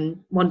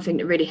 One thing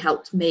that really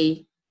helped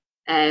me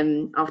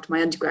after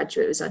my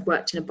undergraduate was I'd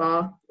worked in a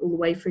bar all the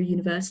way through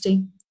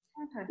university.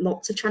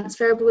 Lots of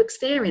transferable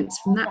experience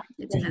from that,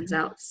 it turns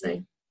out.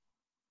 So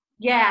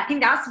yeah, I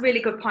think that's a really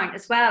good point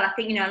as well. I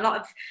think, you know, a lot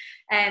of,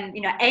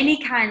 you know,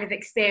 any kind of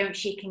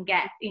experience you can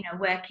get, you know,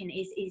 working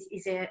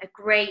is a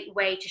great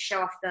way to show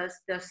off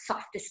those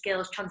softer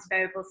skills,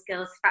 transferable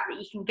skills, the fact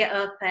that you can get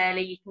up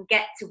early, you can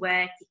get to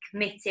work, you're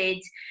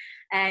committed,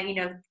 you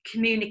know,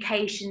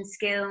 communication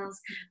skills,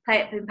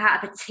 being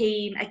part of a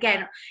team.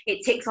 Again,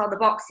 it ticks all the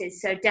boxes,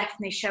 so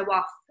definitely show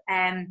off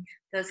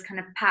those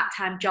kind of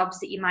part-time jobs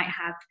that you might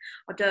have,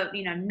 or don't,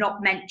 you know,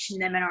 not mention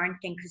them or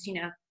anything, because, you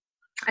know,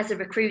 as a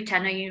recruiter, I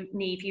know you,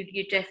 Niamh,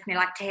 you definitely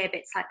like to hear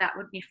bits like that,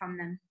 wouldn't you, from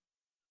them?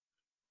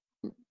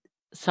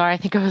 Sorry, I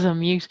think I was on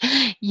mute.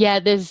 Yeah,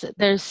 there's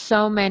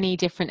so many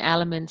different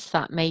elements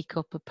that make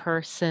up a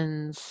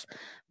person's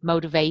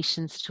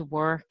motivations to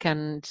work,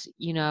 and,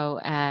 you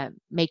know,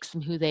 makes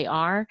them who they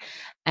are.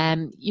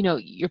 You know,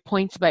 your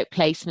points about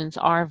placements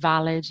are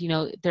valid. You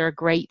know, they're a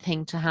great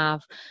thing to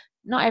have.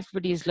 Not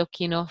everybody is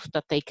lucky enough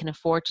that they can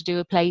afford to do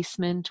a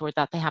placement, or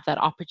that they have that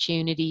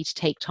opportunity to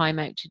take time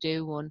out to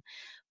do one.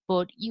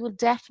 But you will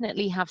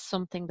definitely have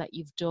something that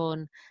you've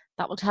done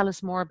that will tell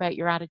us more about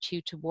your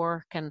attitude to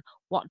work and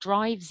what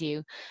drives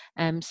you.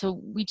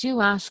 So we do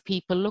ask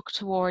people, look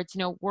towards, you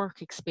know,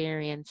 work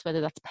experience,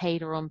 whether that's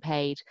paid or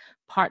unpaid,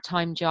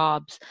 part-time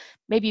jobs.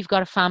 Maybe you've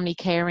got a family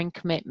caring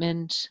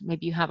commitment,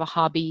 maybe you have a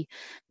hobby,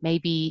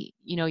 maybe,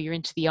 you know, you're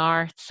into the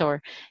arts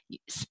or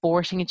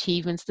sporting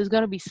achievements. There's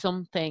got to be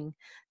something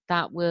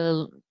that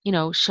will, you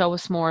know, show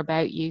us more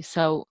about you.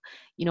 So,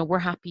 you know, we're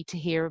happy to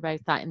hear about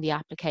that in the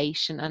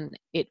application, and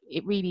it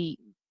really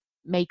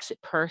makes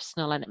it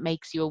personal, and it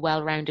makes you a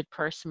well-rounded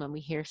person when we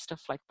hear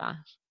stuff like that.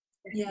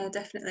 Yeah,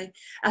 definitely.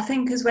 I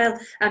think as well,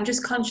 I'm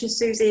just conscious,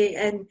 Susie,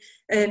 and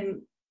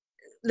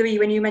Louis,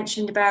 when you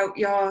mentioned about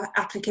your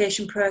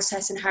application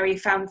process and how you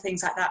found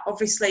things like that,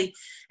 obviously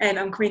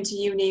I'm coming to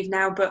you, Niamh,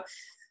 now, but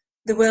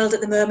the world at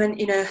the moment,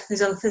 you know,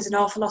 there's an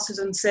awful lot of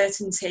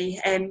uncertainty.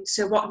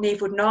 So what Niamh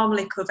would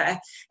normally cover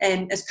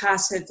as part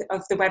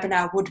of the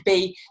webinar would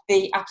be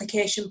the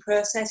application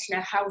process, you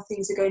know, how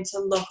things are going to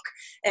look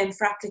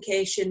for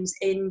applications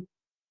in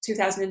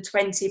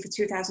 2020 for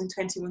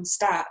 2021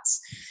 starts.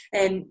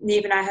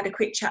 Niamh and I had a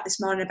quick chat this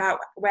morning about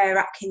where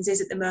Atkins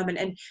is at the moment,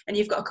 and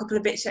you've got a couple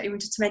of bits that you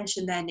wanted to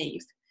mention there,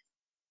 Niamh.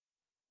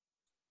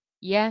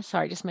 Yeah,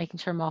 sorry, just making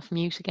sure I'm off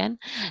mute again.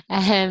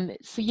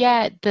 So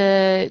yeah,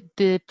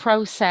 the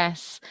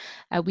process,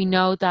 we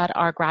know that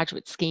our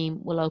graduate scheme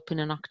will open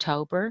in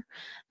October.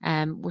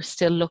 We're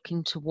still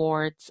looking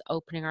towards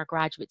opening our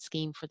graduate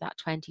scheme for that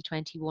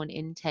 2021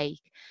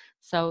 intake.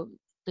 So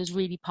there's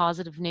really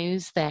positive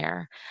news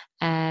there.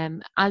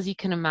 As you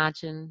can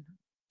imagine,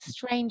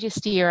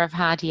 strangest year I've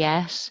had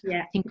yet.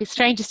 Yeah. I think the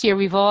strangest year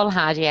we've all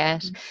had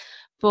yet.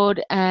 But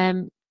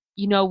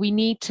you know, we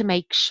need to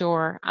make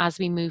sure as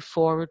we move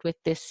forward with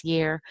this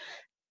year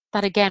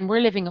that, again,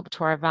 we're living up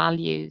to our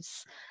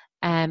values.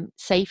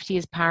 Safety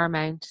is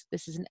paramount.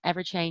 This is an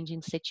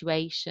ever-changing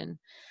situation.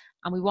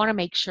 And we want to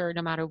make sure,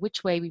 no matter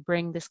which way we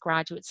bring this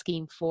graduate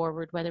scheme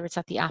forward, whether it's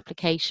at the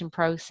application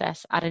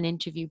process, at an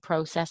interview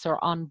process, or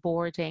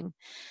onboarding,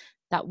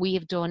 that we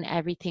have done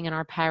everything in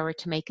our power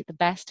to make it the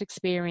best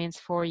experience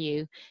for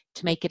you,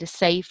 to make it a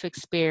safe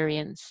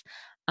experience,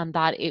 and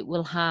that it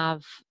will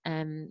have,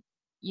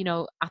 you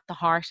know, at the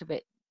heart of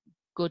it,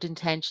 good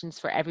intentions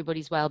for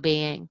everybody's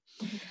well-being.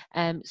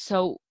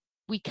 So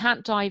we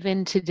can't dive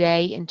in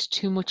today into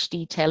too much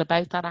detail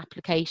about that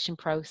application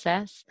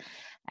process.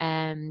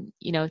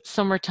 You know, it's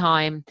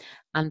summertime,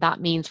 and that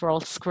means we're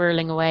all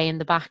squirreling away in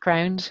the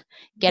background,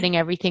 getting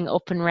everything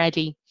up and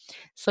ready.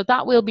 So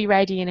that will be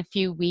ready in a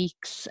few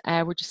weeks.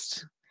 We're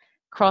just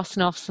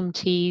crossing off some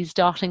T's,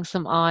 dotting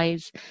some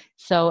I's.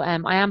 So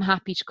I am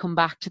happy to come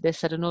back to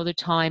this at another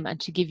time and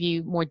to give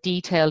you more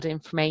detailed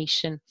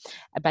information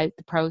about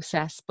the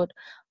process. But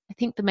I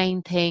think the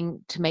main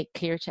thing to make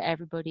clear to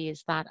everybody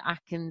is that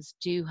Atkins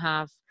do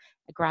have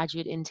a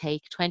graduate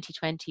intake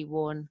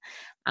 2021,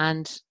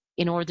 and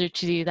in order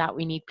to do that,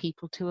 we need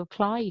people to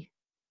apply.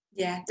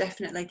 Yeah,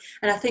 definitely.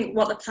 And I think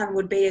what the plan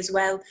would be as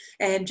well,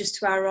 just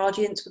to our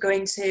audience, we're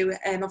going to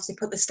obviously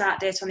put the start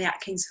date on the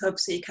Atkins Hub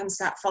so you can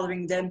start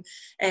following them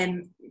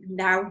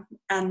now.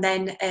 And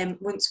then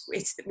once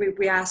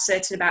we are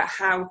certain about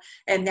how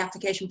the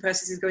application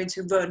process is going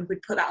to run,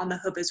 we'd put that on the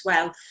Hub as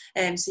well,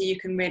 so you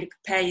can really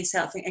prepare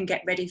yourself and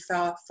get ready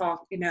for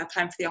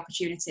applying for the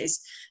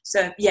opportunities.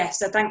 So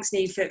so thanks,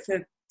 Neve,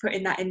 for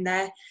putting that in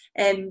there.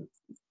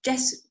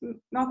 Jess,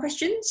 more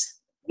questions?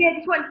 Yeah,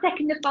 just want to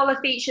second the follow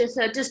feature.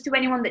 So just to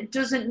anyone that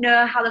doesn't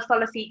know how the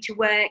follow feature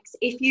works,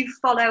 if you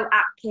follow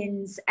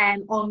Atkins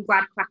on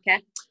GradCracker,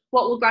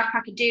 what will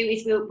GradCracker do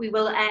is we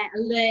will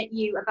alert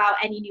you about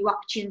any new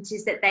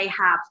opportunities that they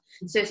have.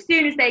 So as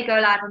soon as they go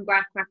live on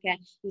GradCracker,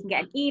 you can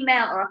get an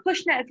email or a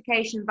push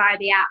notification via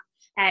the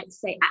app to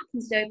say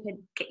Atkins is open,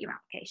 get your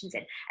applications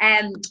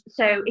in.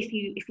 So if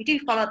you do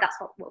follow, that's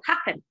what will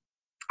happen.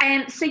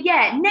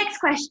 Next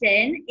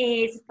question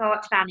is for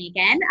Tvani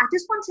again. I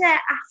just want to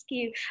ask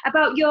you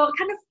about your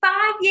kind of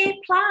 5-year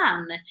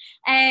plan.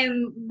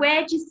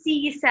 Where do you see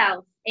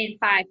yourself in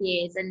 5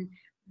 years, and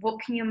what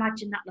can you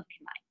imagine that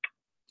looking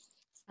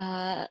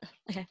like?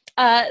 Okay.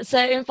 So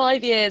in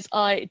 5 years,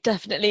 I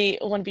definitely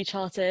want to be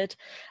chartered.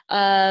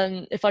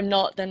 If I'm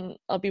not, then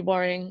I'll be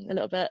worrying a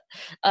little bit.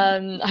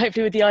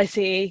 Hopefully with the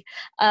ICE.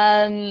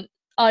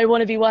 I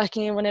want to be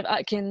working in one of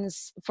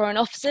Atkins' foreign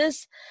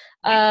offices,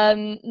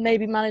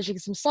 maybe managing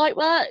some site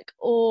work,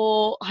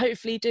 or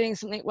hopefully doing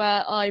something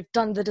where I've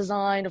done the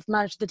design, I've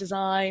managed the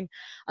design,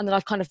 and then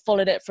I've kind of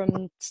followed it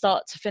from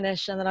start to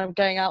finish, and then I'm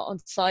going out on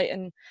site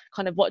and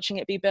kind of watching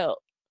it be built.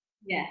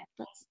 Yeah,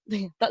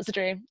 that's the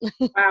dream.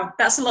 Wow,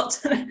 that's a lot.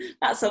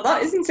 That's a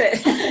lot, isn't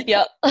it?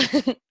 Yeah.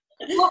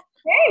 What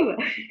do?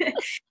 So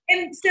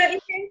in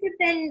terms of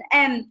then,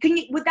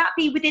 would that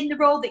be within the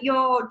role that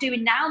you're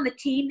doing now and the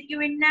team that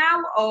you're in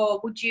now,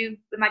 or would you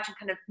imagine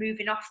kind of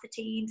moving off the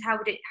teams? How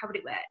would it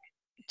work?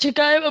 To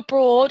go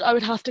abroad, I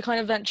would have to kind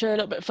of venture a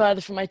little bit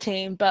further from my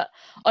team, but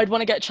I'd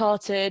want to get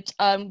chartered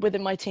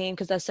within my team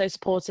because they're so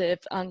supportive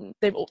and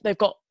they've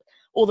got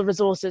all the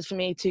resources for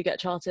me to get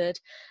chartered.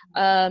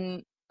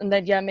 And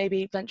then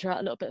maybe venture out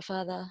a little bit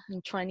further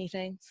and try new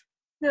things.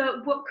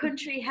 So what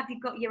country have you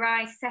got your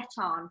eyes set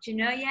on? Do you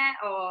know yet,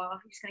 or are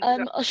you just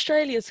going to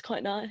Australia's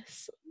quite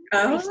nice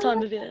this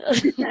time of year.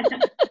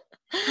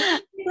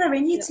 People are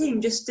in your team.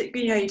 Just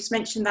you just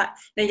mentioned that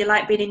you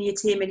like being in your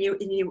team and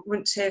you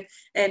want to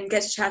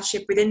get a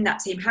chartership within that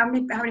team. How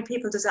many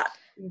people does that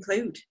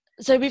include?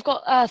 So we've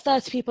got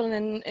 30 people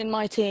in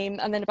my team,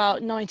 and then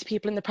about 90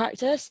 people in the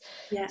practice.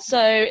 Yeah. So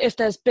if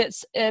there's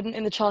bits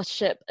in the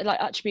chartership,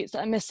 like attributes that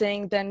are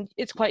missing, then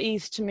it's quite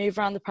easy to move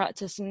around the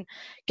practice and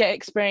get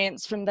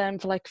experience from them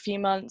for like a few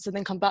months and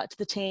then come back to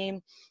the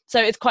team. So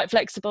it's quite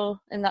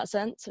flexible in that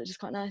sense, which is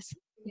quite nice.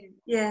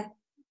 Yeah,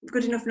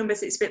 good enough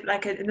numbers. It's a bit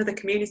like another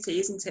community,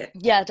 isn't it?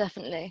 Yeah,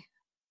 definitely.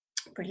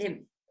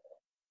 Brilliant.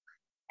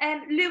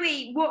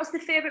 Louis, what's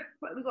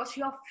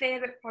your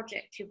favourite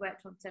project you've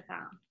worked on so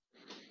far?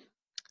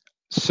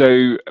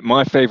 So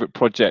my favourite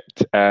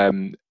project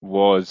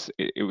was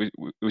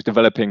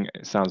developing.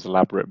 It sounds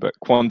elaborate, but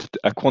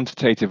a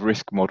quantitative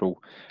risk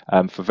model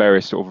for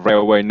various sort of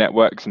railway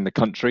networks in the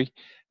country.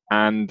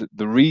 And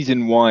the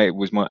reason why it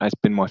has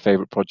been my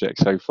favourite project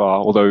so far,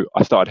 although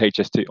I started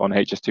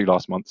HS2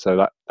 last month, so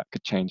that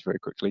could change very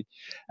quickly.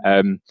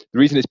 The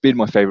reason it's been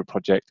my favourite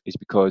project is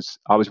because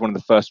I was one of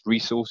the first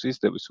resources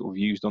that was sort of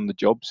used on the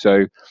job.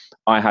 So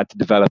I had to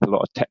develop a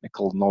lot of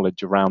technical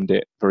knowledge around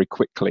it very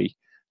quickly.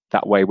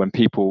 That way, when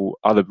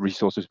other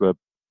resources were,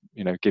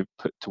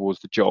 put towards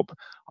the job,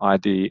 I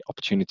had the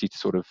opportunity to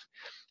sort of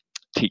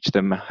teach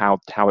them how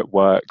it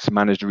works,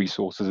 manage the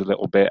resources a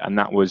little bit, and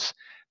that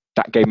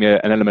gave me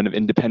an element of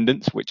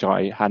independence, which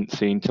I hadn't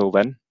seen till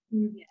then.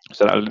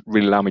 So that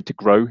really allowed me to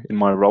grow in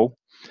my role.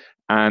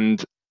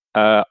 And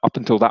up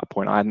until that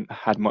point, I hadn't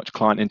had much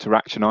client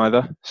interaction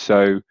either.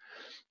 So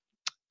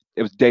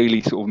it was daily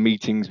sort of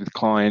meetings with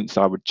clients.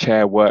 I would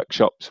chair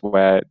workshops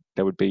where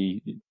there would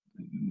be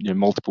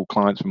multiple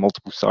clients from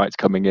multiple sites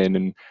coming in,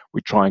 and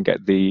we'd try and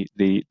get the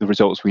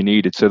results we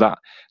needed. So that,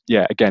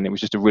 again, it was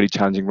just a really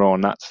challenging role,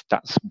 and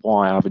that's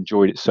why I've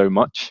enjoyed it so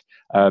much.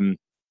 And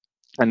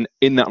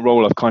in that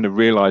role, I've kind of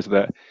realised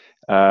that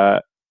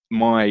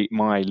my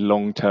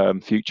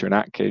long-term future in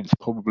Atkins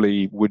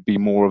probably would be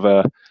more of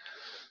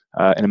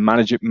in a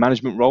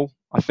management role,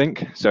 I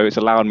think. So it's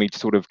allowed me to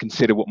sort of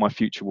consider what my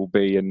future will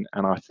be, and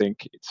I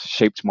think it's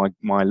shaped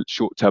my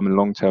short-term and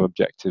long-term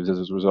objectives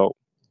as a result.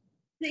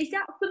 Is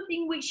that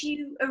something which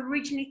you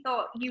originally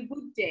thought you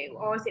would do,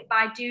 or is it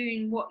by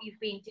doing what you've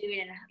been doing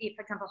and,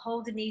 for example,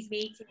 holding these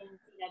meetings,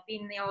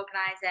 being the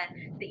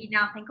organizer, that you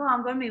now think,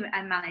 I'm going to be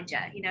a manager?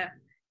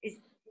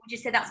 would you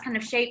say that's kind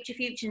of shaped your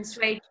future and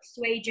swayed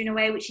you in a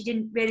way which you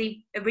didn't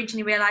really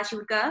originally realise you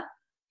would go?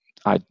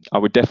 I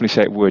would definitely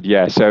say it would,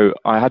 yeah. So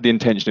I had the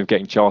intention of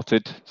getting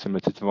chartered, similar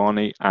to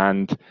Tavani,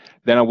 and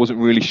then I wasn't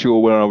really sure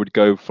where I would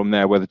go from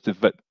there, whether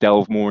to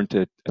delve more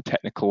into a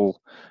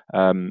technical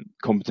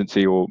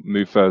competency or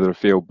move further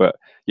afield. But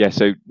yeah,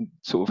 so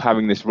sort of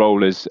having this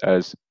role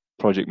as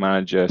project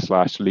manager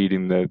 /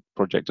 leading the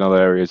project in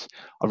other areas,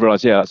 I've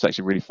realised, yeah, that's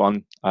actually really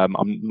fun. I'm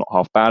not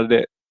half bad at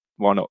it.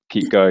 Why not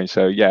keep going?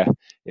 So yeah,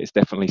 it's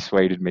definitely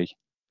swayed me.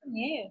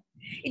 Yeah,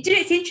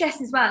 it's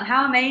interesting as well. And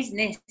how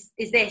amazing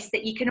is this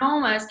that you can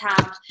almost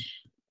have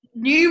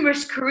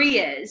numerous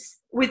careers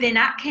within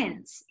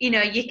Atkins. You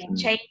know, you can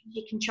change,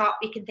 you can chop,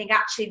 you can think,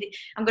 actually,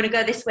 I'm going to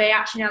go this way,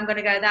 actually, no, I'm going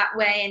to go that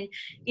way. And,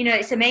 you know,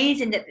 it's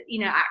amazing that, you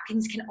know,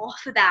 Atkins can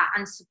offer that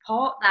and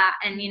support that.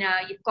 And, you know,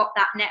 you've got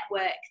that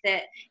network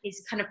that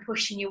is kind of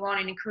pushing you on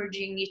and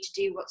encouraging you to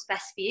do what's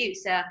best for you.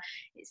 So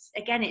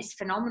it's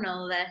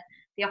phenomenal,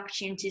 the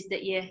opportunities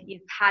that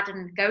you've had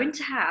and going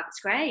to have.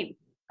 It's great.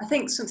 I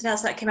think something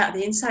else that came out of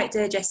the Insight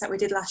Day, Jess, that we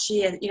did last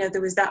year, you know,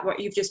 there was that, what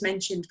you've just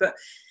mentioned, but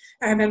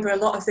I remember a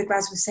lot of the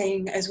grads were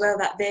saying as well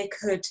that they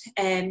could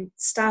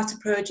start a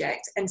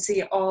project and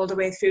see it all the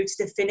way through to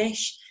the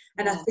finish.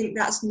 And I think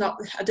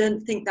I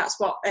don't think that's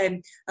what a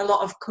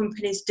lot of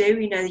companies do,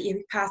 you know, that you're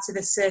part of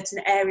a certain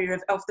area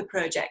of the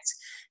project.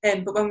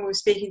 But when we were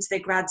speaking to the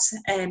grads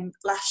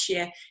last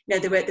year, you know,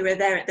 they were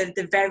there at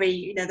the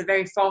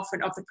very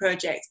forefront of the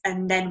project,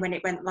 and then when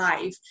it went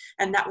live,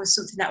 and that was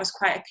something that was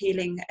quite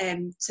appealing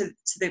to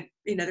the,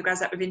 you know, the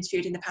grads that we've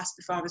interviewed in the past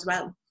before as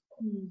well.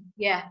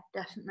 Yeah,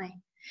 definitely.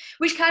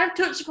 Which kind of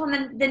touched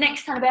upon the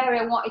next kind of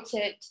area I wanted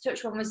to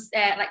touch on was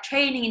like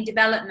training and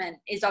development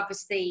is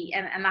obviously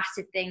a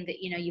massive thing that,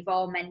 you know, you've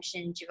all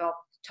mentioned, you've all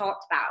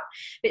talked about.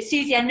 But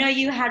Susie, I know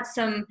you had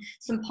some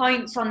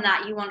points on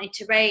that you wanted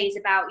to raise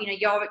about, you know,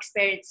 your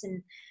experience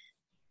and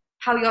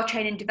how your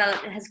training and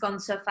development has gone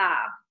so far.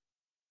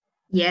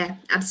 Yeah,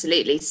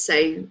 absolutely.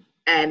 So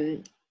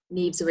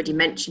Neve's already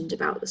mentioned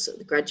about the sort of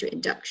the graduate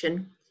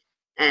induction.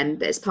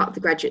 But as part of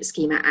the graduate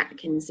scheme at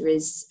Atkins,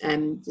 there's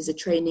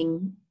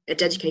a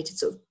dedicated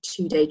sort of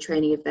 2-day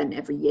training event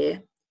every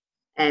year,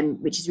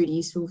 which is really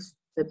useful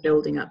for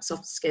building up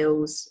soft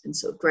skills and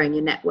sort of growing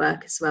your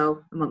network as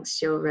well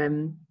amongst your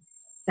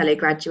fellow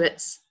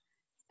graduates.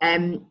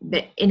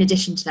 But in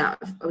addition to that,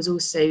 I was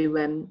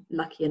also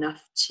lucky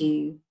enough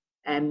to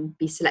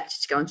be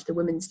selected to go onto the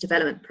Women's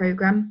Development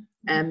Programme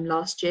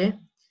last year.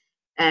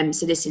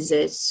 So this is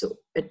it's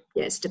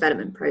a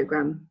development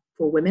programme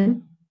for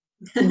women,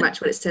 pretty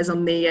much what it says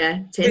on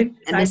the tin.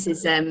 And this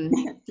is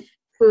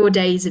 4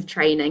 days of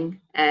training,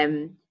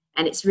 and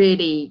it's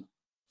really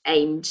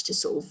aimed to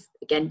sort of,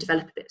 again,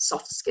 develop a bit of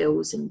soft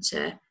skills and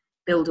to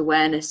build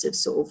awareness of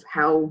sort of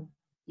how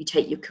you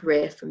take your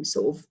career from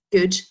sort of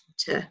good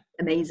to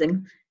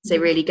amazing. So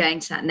really going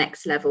to that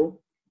next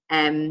level.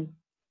 And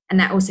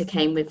that also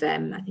came with, I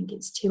think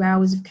it's 2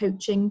 hours of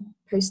coaching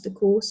post the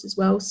course as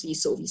well. So you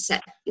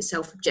set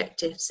yourself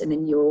objectives, and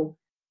then your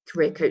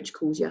career coach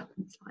calls you up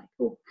and it's like,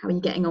 oh, how are you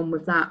getting on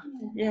with that?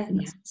 Yeah.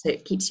 So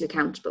it keeps you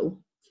accountable.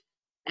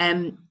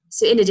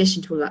 So in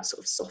addition to all that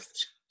sort of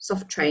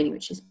soft training,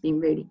 which has been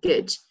really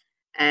good,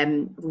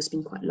 I've also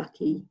been quite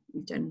lucky.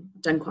 We've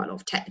done quite a lot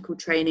of technical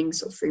training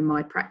sort of through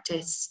my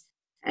practice.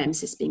 So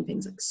it's been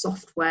things like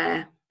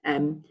software,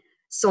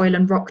 soil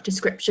and rock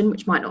description,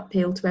 which might not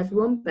appeal to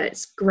everyone, but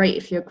it's great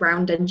if you're a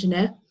ground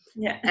engineer.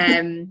 Yeah.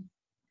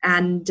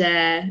 And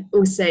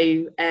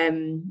also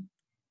I'm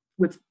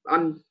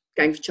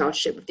going for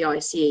chartership with the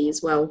ICE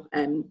as well.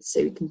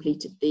 So we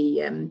completed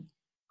the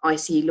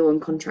ICE Law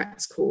and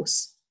Contracts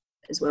course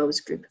as well as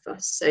a group of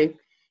us. So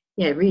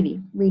yeah,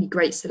 really, really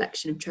great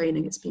selection of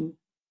training. It's been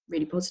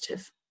really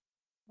positive.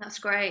 That's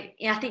great.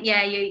 Yeah, I think,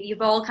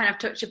 you've all kind of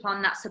touched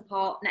upon that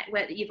support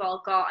network that you've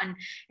all got and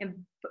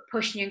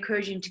pushing you,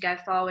 encouraging you to go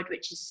forward,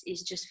 which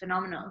is just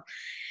phenomenal.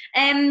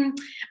 I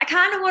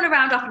kind of want to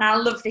round off, and I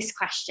love this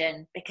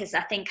question because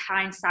I think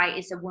hindsight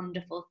is a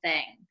wonderful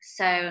thing.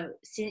 So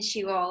since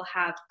you all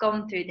have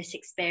gone through this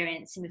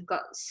experience, and we've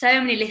got so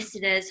many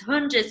listeners,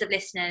 hundreds of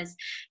listeners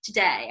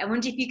today, I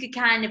wonder if you could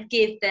kind of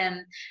give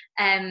them,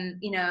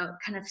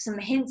 kind of some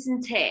hints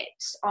and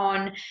tips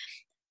on,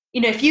 you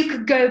know, if you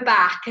could go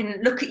back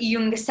and look at your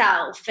younger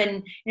self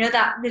and, you know,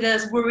 that with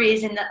those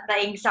worries and that the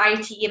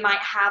anxiety you might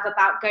have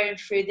about going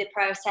through the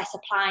process,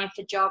 applying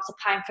for jobs,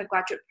 applying for a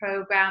graduate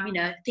program, you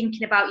know,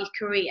 thinking about your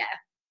career,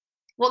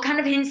 what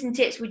kind of hints and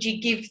tips would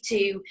you give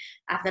to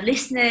the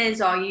listeners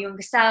or your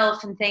younger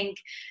self and think,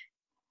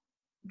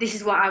 this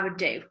is what I would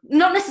do?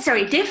 Not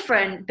necessarily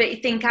different, but you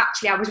think,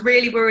 actually, I was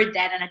really worried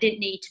then and I didn't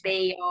need to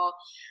be, or,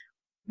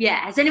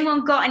 yeah. Has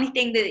anyone got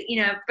anything that,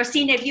 you know,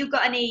 Rosina, have you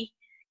got any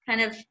kind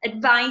of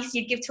advice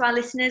you'd give to our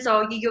listeners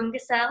or your younger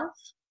self?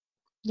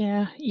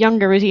 Yeah,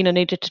 younger Rosina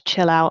needed to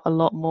chill out a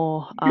lot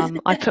more.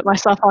 I put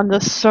myself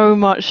under so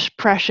much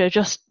pressure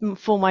just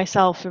for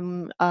myself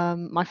in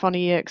my final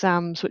year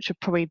exams, which are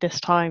probably this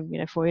time,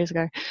 4 years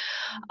ago.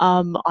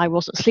 I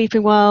wasn't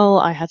sleeping well.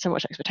 I had so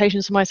much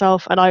expectations for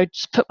myself, and I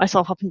just put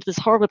myself up into this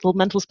horrible little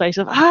mental space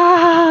of,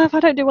 if I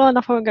don't do well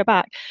enough, I won't go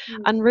back.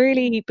 And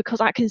really,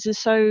 because Atkins is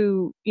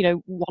so,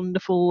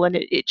 wonderful, and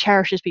it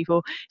cherishes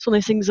people, it's one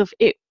of those things of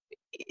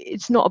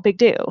it's not a big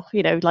deal,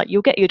 like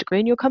you'll get your degree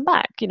and you'll come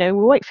back, we'll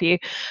wait for you.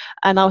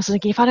 And I was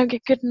thinking, if I don't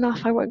get good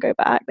enough, I won't go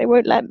back. They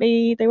won't let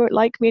me, they won't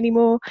like me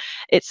anymore.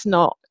 It's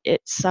not,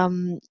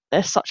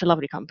 they're such a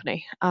lovely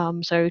company.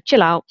 So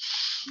chill out,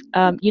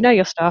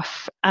 your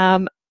stuff,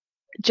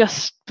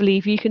 just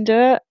believe you can do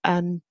it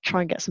and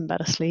try and get some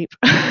better sleep.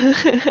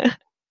 Oh,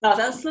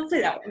 that's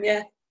lovely, that one.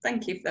 Yeah,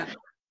 thank you for that.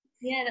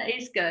 Yeah, that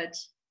is good.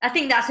 I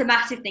think that's a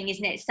massive thing,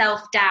 isn't it?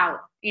 Self-doubt,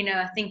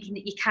 thinking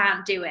that you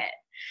can't do it.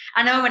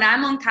 I know when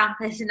I'm on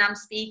campus and I'm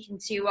speaking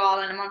to you all,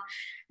 and I'm on,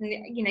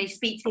 you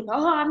speak to people,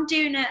 I'm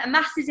doing a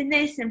master's in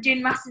this, and I'm doing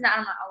a master's in that,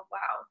 and I'm like, oh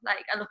wow,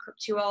 like I look up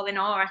to you all in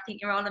awe. I think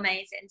you're all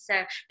amazing.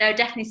 So no,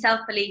 definitely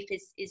self-belief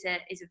is a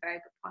very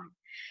good point.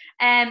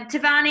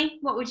 Tavani,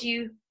 what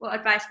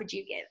advice would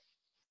you give?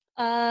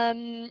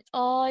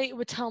 I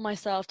would tell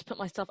myself to put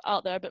myself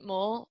out there a bit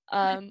more,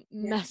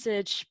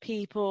 message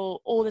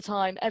people all the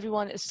time.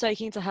 Everyone is so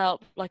keen to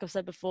help, like I've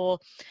said before.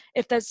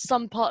 If there's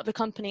some part of the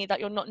company that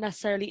you're not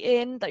necessarily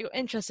in, that you're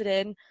interested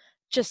in,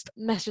 just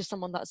message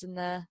someone that's in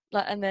there,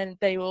 and then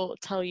they will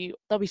tell you,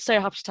 they'll be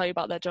so happy to tell you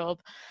about their job.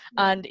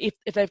 And if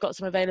they've got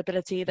some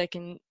availability, they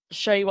can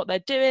show you what they're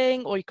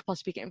doing, or you could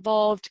possibly get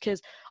involved,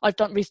 because I've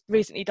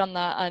recently done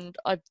that, and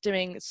I'm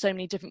doing so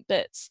many different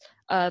bits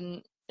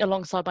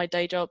alongside my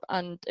day job,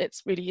 and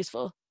it's really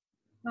useful.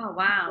 Oh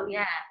wow,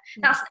 yeah,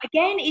 that's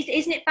again,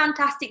 isn't it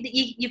fantastic that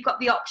you've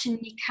got the option,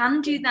 you can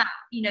do that,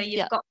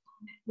 you've got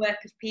a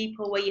network of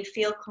people where you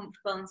feel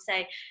comfortable and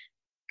say,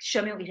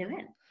 show me what you're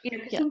doing, I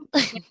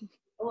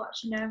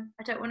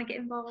don't want to get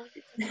involved.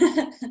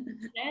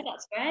 Yeah,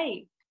 that's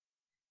great.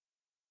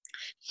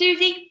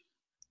 Susie,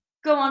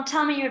 go on,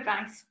 tell me your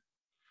advice.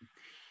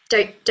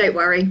 Don't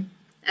worry.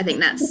 I think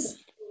that's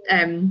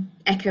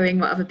echoing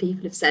what other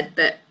people have said,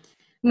 but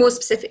more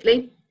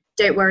specifically,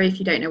 don't worry if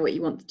you don't know what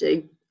you want to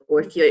do, or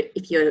if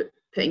you're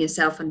putting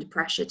yourself under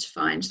pressure to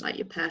find like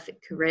your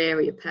perfect career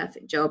or your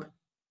perfect job.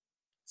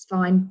 It's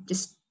fine.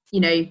 Just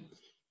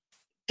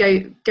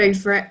go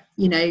for it.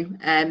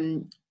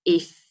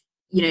 If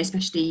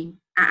especially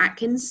at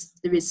Atkins,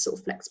 there is sort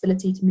of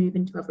flexibility to move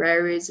into other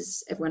areas,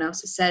 as everyone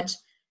else has said.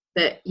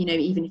 But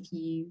even if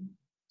you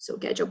sort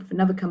of get a job with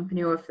another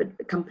company, or if a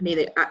company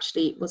that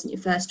actually wasn't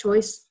your first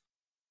choice,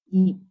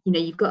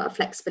 you've got a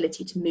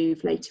flexibility to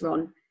move later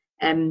on.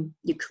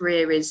 Your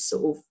career is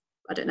sort of,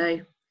 I don't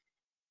know,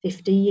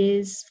 50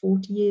 years,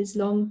 40 years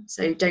long.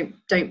 So don't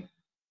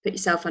put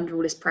yourself under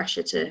all this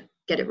pressure to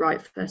get it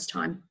right first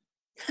time.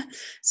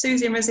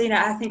 Susie and Rosina,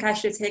 I think I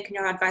should have taken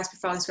your advice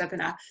before this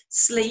webinar.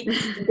 Sleep,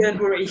 don't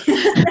worry.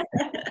 I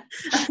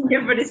think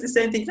everybody's the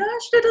same thing. I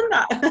should have done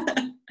that.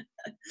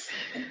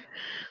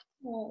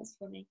 Oh, that's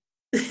funny.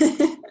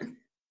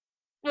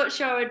 What's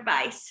your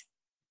advice?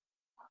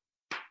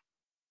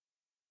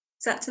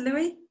 Is that to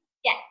Louis?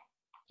 Yeah.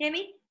 Hear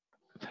me?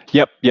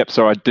 Yep.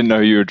 Sorry, I didn't know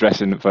who you were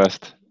addressing at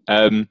first.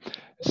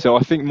 So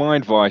I think my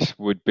advice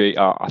would be,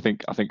 I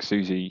think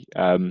Susie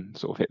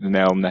sort of hit the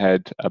nail on the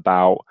head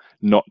about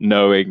not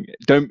knowing.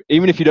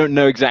 Even if you don't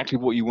know exactly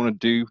what you want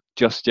to do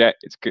just yet,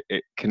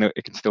 it can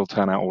still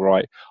turn out all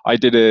right. I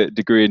did a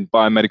degree in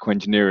biomedical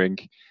engineering,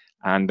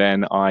 and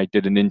then I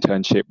did an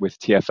internship with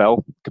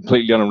TfL,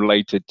 completely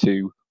unrelated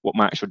to what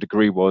my actual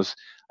degree was.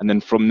 And then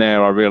from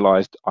there, I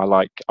realised I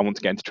want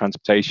to get into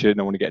transportation.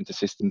 I want to get into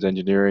systems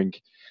engineering,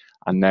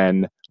 and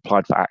then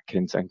applied for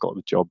Atkins and got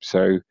the job.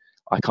 So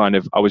I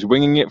was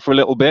winging it for a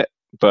little bit,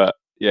 but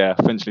yeah,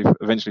 eventually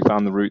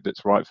found the route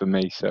that's right for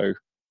me. So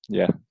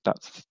yeah,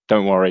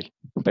 don't worry,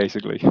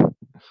 basically.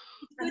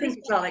 I think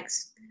it's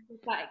Alex.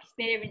 That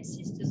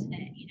experiences, doesn't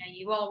it?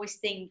 You always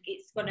think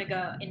it's going to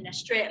go in a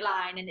straight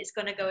line and it's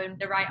going to go in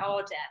the right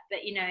order, but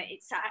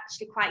it's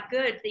actually quite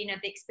good. The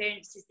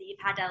experiences that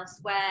you've had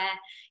elsewhere,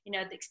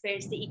 the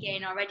experience that you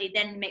gain already,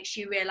 then makes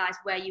you realise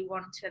where you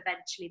want to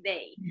eventually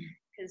be,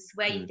 because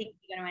where you think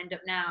you're going to end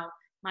up now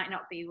might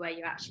not be where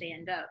you actually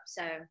end up.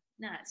 So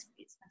no,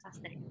 it's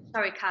fantastic.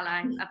 Sorry, Carla,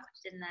 I put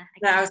it in there.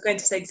 No, I was going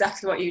to say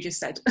exactly what you just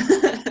said.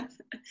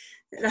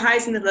 The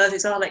highs and the lows,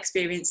 it's all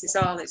experience. It's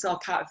all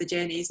part of the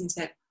journey, isn't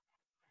it?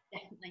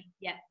 Definitely,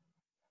 yeah.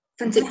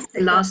 Fantastic.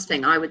 The last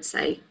thing I would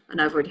say,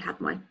 and I've already had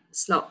my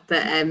slot,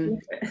 but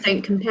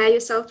don't compare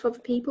yourself to other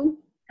people.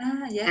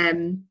 Yeah.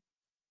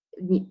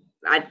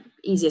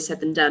 Easier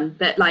said than done,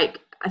 but I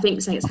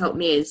think something that's helped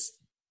me is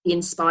be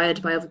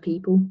inspired by other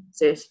people.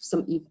 So if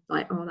you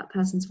like, oh, that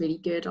person's really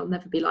good, I'll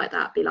never be like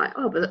that. Be like,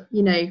 oh, but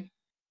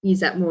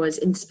use that more as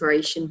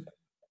inspiration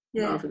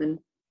rather than.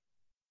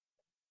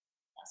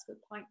 That's a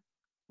good point.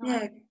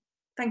 Yeah,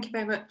 thank you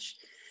very much.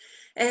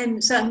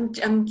 So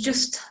I'm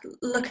just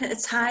looking at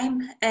the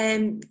time.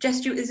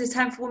 Jess, is there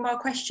time for one more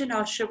question,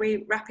 or shall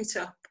we wrap it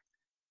up?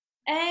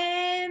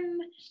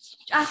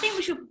 I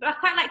think I'd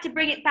quite like to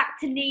bring it back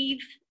to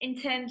Neve in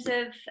terms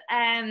of,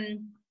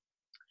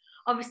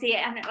 obviously,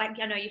 I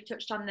know you've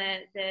touched on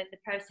the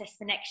process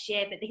for next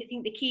year, but I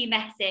think the key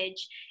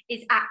message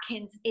is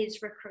Atkins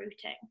is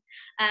recruiting.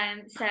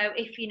 So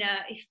if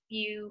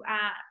you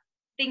are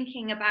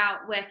thinking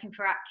about working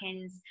for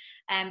Atkins,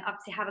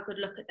 obviously have a good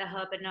look at the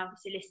hub and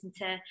obviously listen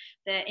to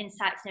the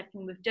insights and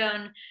everything we've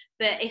done.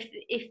 But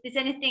if there's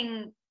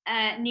anything,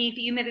 Neve,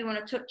 you maybe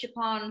want to touch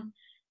upon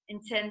in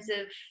terms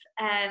of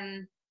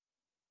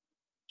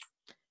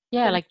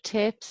like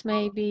tips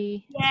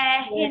maybe.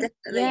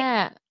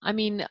 Yeah, I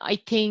mean, I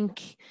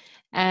think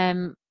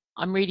I'm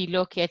really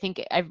lucky. I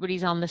think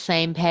everybody's on the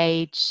same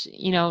page.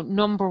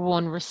 Number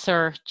one,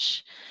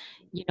 research.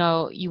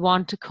 You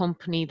want a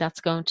company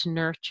that's going to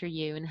nurture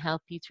you and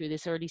help you through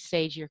this early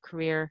stage of your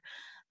career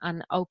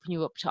and open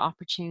you up to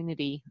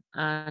opportunity.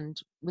 And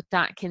with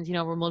Atkins,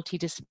 we're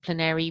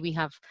multidisciplinary. We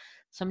have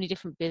so many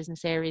different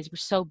business areas. We're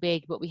so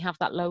big, but we have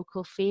that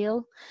local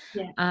feel.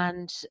 Yeah.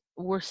 And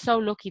we're so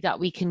lucky that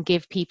we can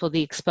give people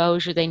the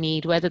exposure they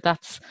need, whether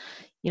that's,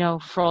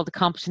 for all the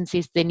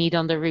competencies they need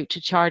on their route to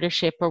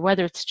chartership, or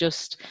whether it's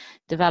just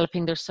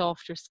developing their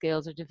softer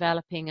skills or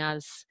developing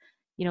as,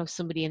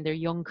 somebody in their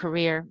young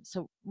career.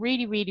 So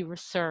really, really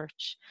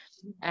research.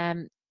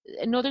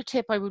 Another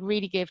tip I would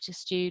really give to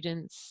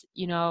students,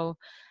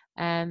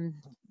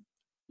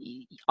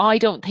 I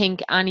don't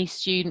think any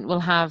student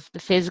will have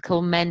the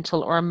physical,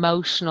 mental, or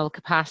emotional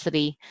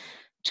capacity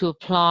to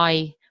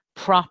apply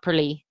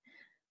properly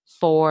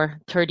for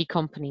 30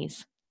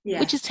 companies,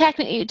 which is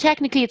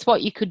technically it's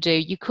what you could do.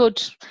 You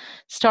could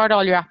start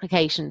all your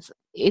applications.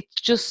 It's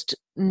just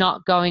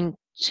not going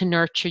to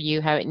nurture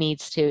you how it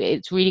needs to.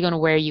 It's really going to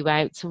wear you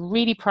out. So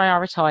really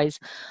prioritize.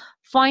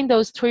 Find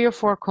those 3 or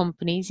 4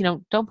 companies,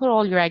 don't put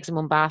all your eggs in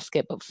one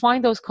basket, but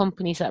find those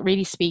companies that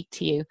really speak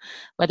to you,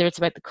 whether it's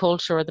about the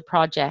culture or the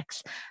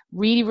projects.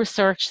 Really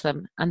research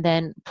them and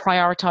then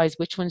prioritize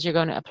which ones you're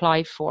going to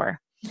apply for.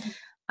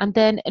 And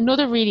then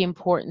another really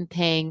important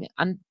thing,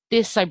 and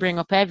this I bring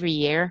up every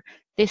year,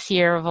 this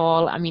year of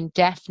all, I mean,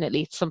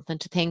 definitely it's something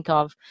to think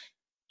of.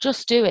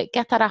 Just do it.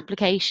 Get that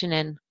application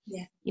in.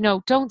 Yeah.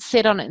 Don't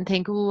sit on it and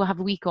think, I have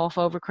a week off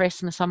over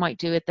Christmas, I might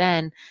do it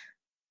then.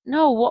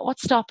 No,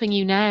 what's stopping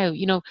you now?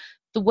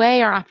 The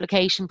way our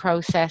application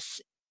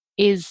process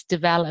is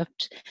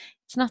developed,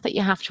 it's not that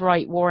you have to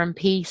write War and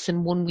Peace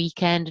in one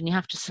weekend and you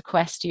have to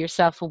sequester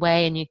yourself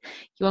away and you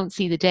won't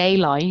see the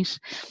daylight.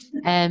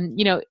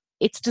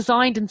 It's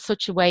designed in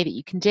such a way that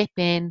you can dip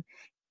in,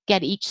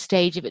 get each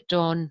stage of it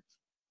done.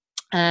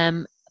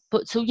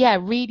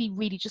 Really,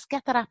 really just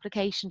get that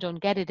application done,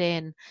 get it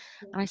in.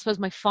 And I suppose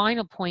my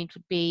final point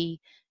would be,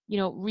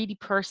 really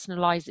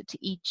personalize it to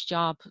each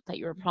job that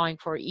you're applying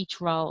for,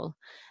 each role.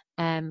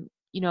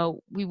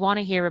 We want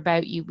to hear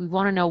about you. We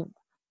want to know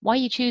why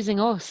you're choosing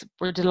us.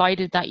 We're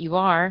delighted that you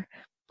are,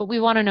 but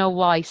we want to know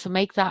why. So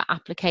make that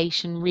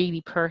application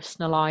really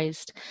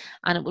personalized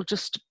and it will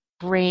just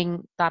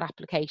bring that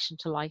application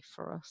to life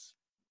for us.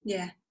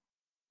 Yeah.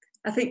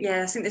 I think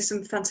there's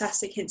some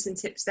fantastic hints and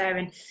tips there.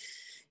 And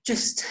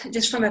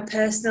just from a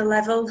personal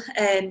level,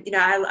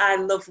 I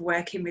love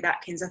working with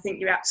Atkins. I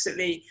think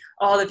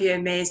all of you are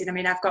amazing. I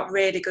mean, I've got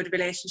really good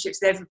relationships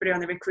with everybody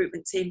on the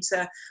recruitment team.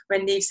 So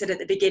when Neve said at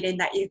the beginning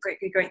that you're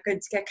going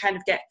to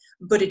get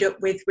buddied up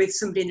with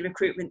somebody in the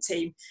recruitment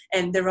team,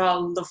 and they're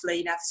all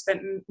lovely. And I've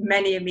spent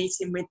many a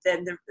meeting with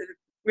them. They're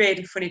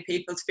really funny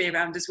people to be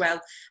around as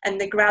well. And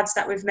the grads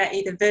that we've met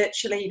either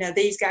virtually,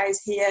 these guys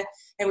here,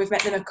 and we've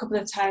met them a couple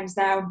of times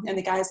now, and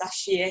the guys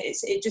last year,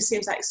 it just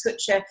seems like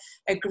such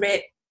a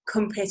great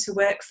company to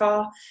work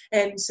for.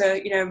 And so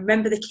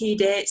remember the key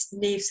dates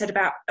Neve said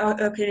about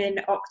opening in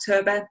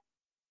October.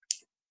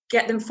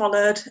 Get them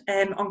followed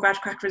on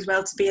GradCracker as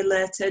well to be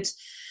alerted.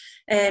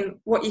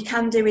 What you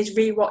can do is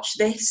rewatch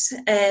this.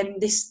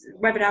 This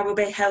webinar will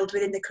be held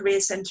within the Career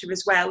Centre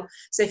as well.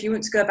 So if you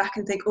want to go back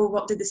and think,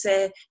 what did they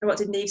say, and what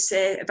did Neve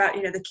say about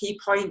the key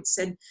points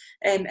and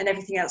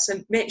everything else,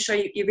 so make sure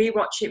you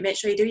rewatch it. Make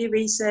sure you do your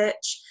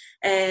research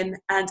and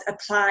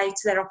apply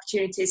to their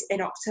opportunities in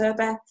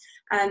October.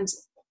 And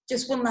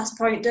just one last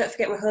point, don't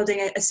forget we're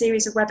holding a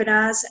series of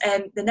webinars.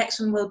 The next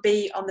one will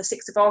be on the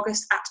 6th of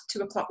August at 2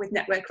 o'clock with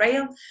Network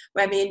Rail,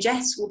 where me and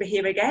Jess will be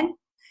here again.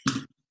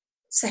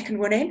 Second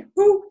one in.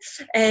 Woo!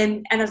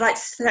 And I'd like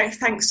to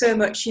thank so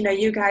much,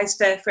 you guys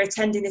for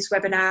attending this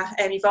webinar.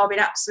 You've all been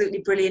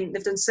absolutely brilliant.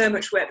 They've done so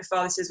much work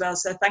before this as well.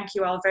 So thank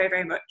you all very,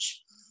 very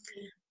much.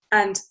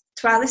 And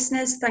to our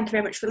listeners, thank you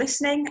very much for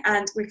listening.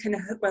 And we'll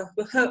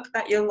hope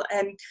that you'll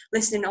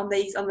listen on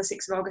the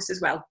 6th of August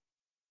as well.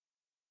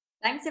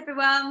 Thanks,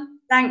 everyone.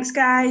 Thanks,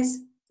 guys.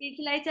 See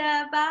you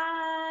later.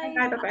 Bye.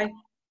 Bye.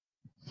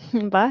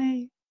 Bye.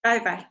 Bye. Bye.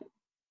 Bye.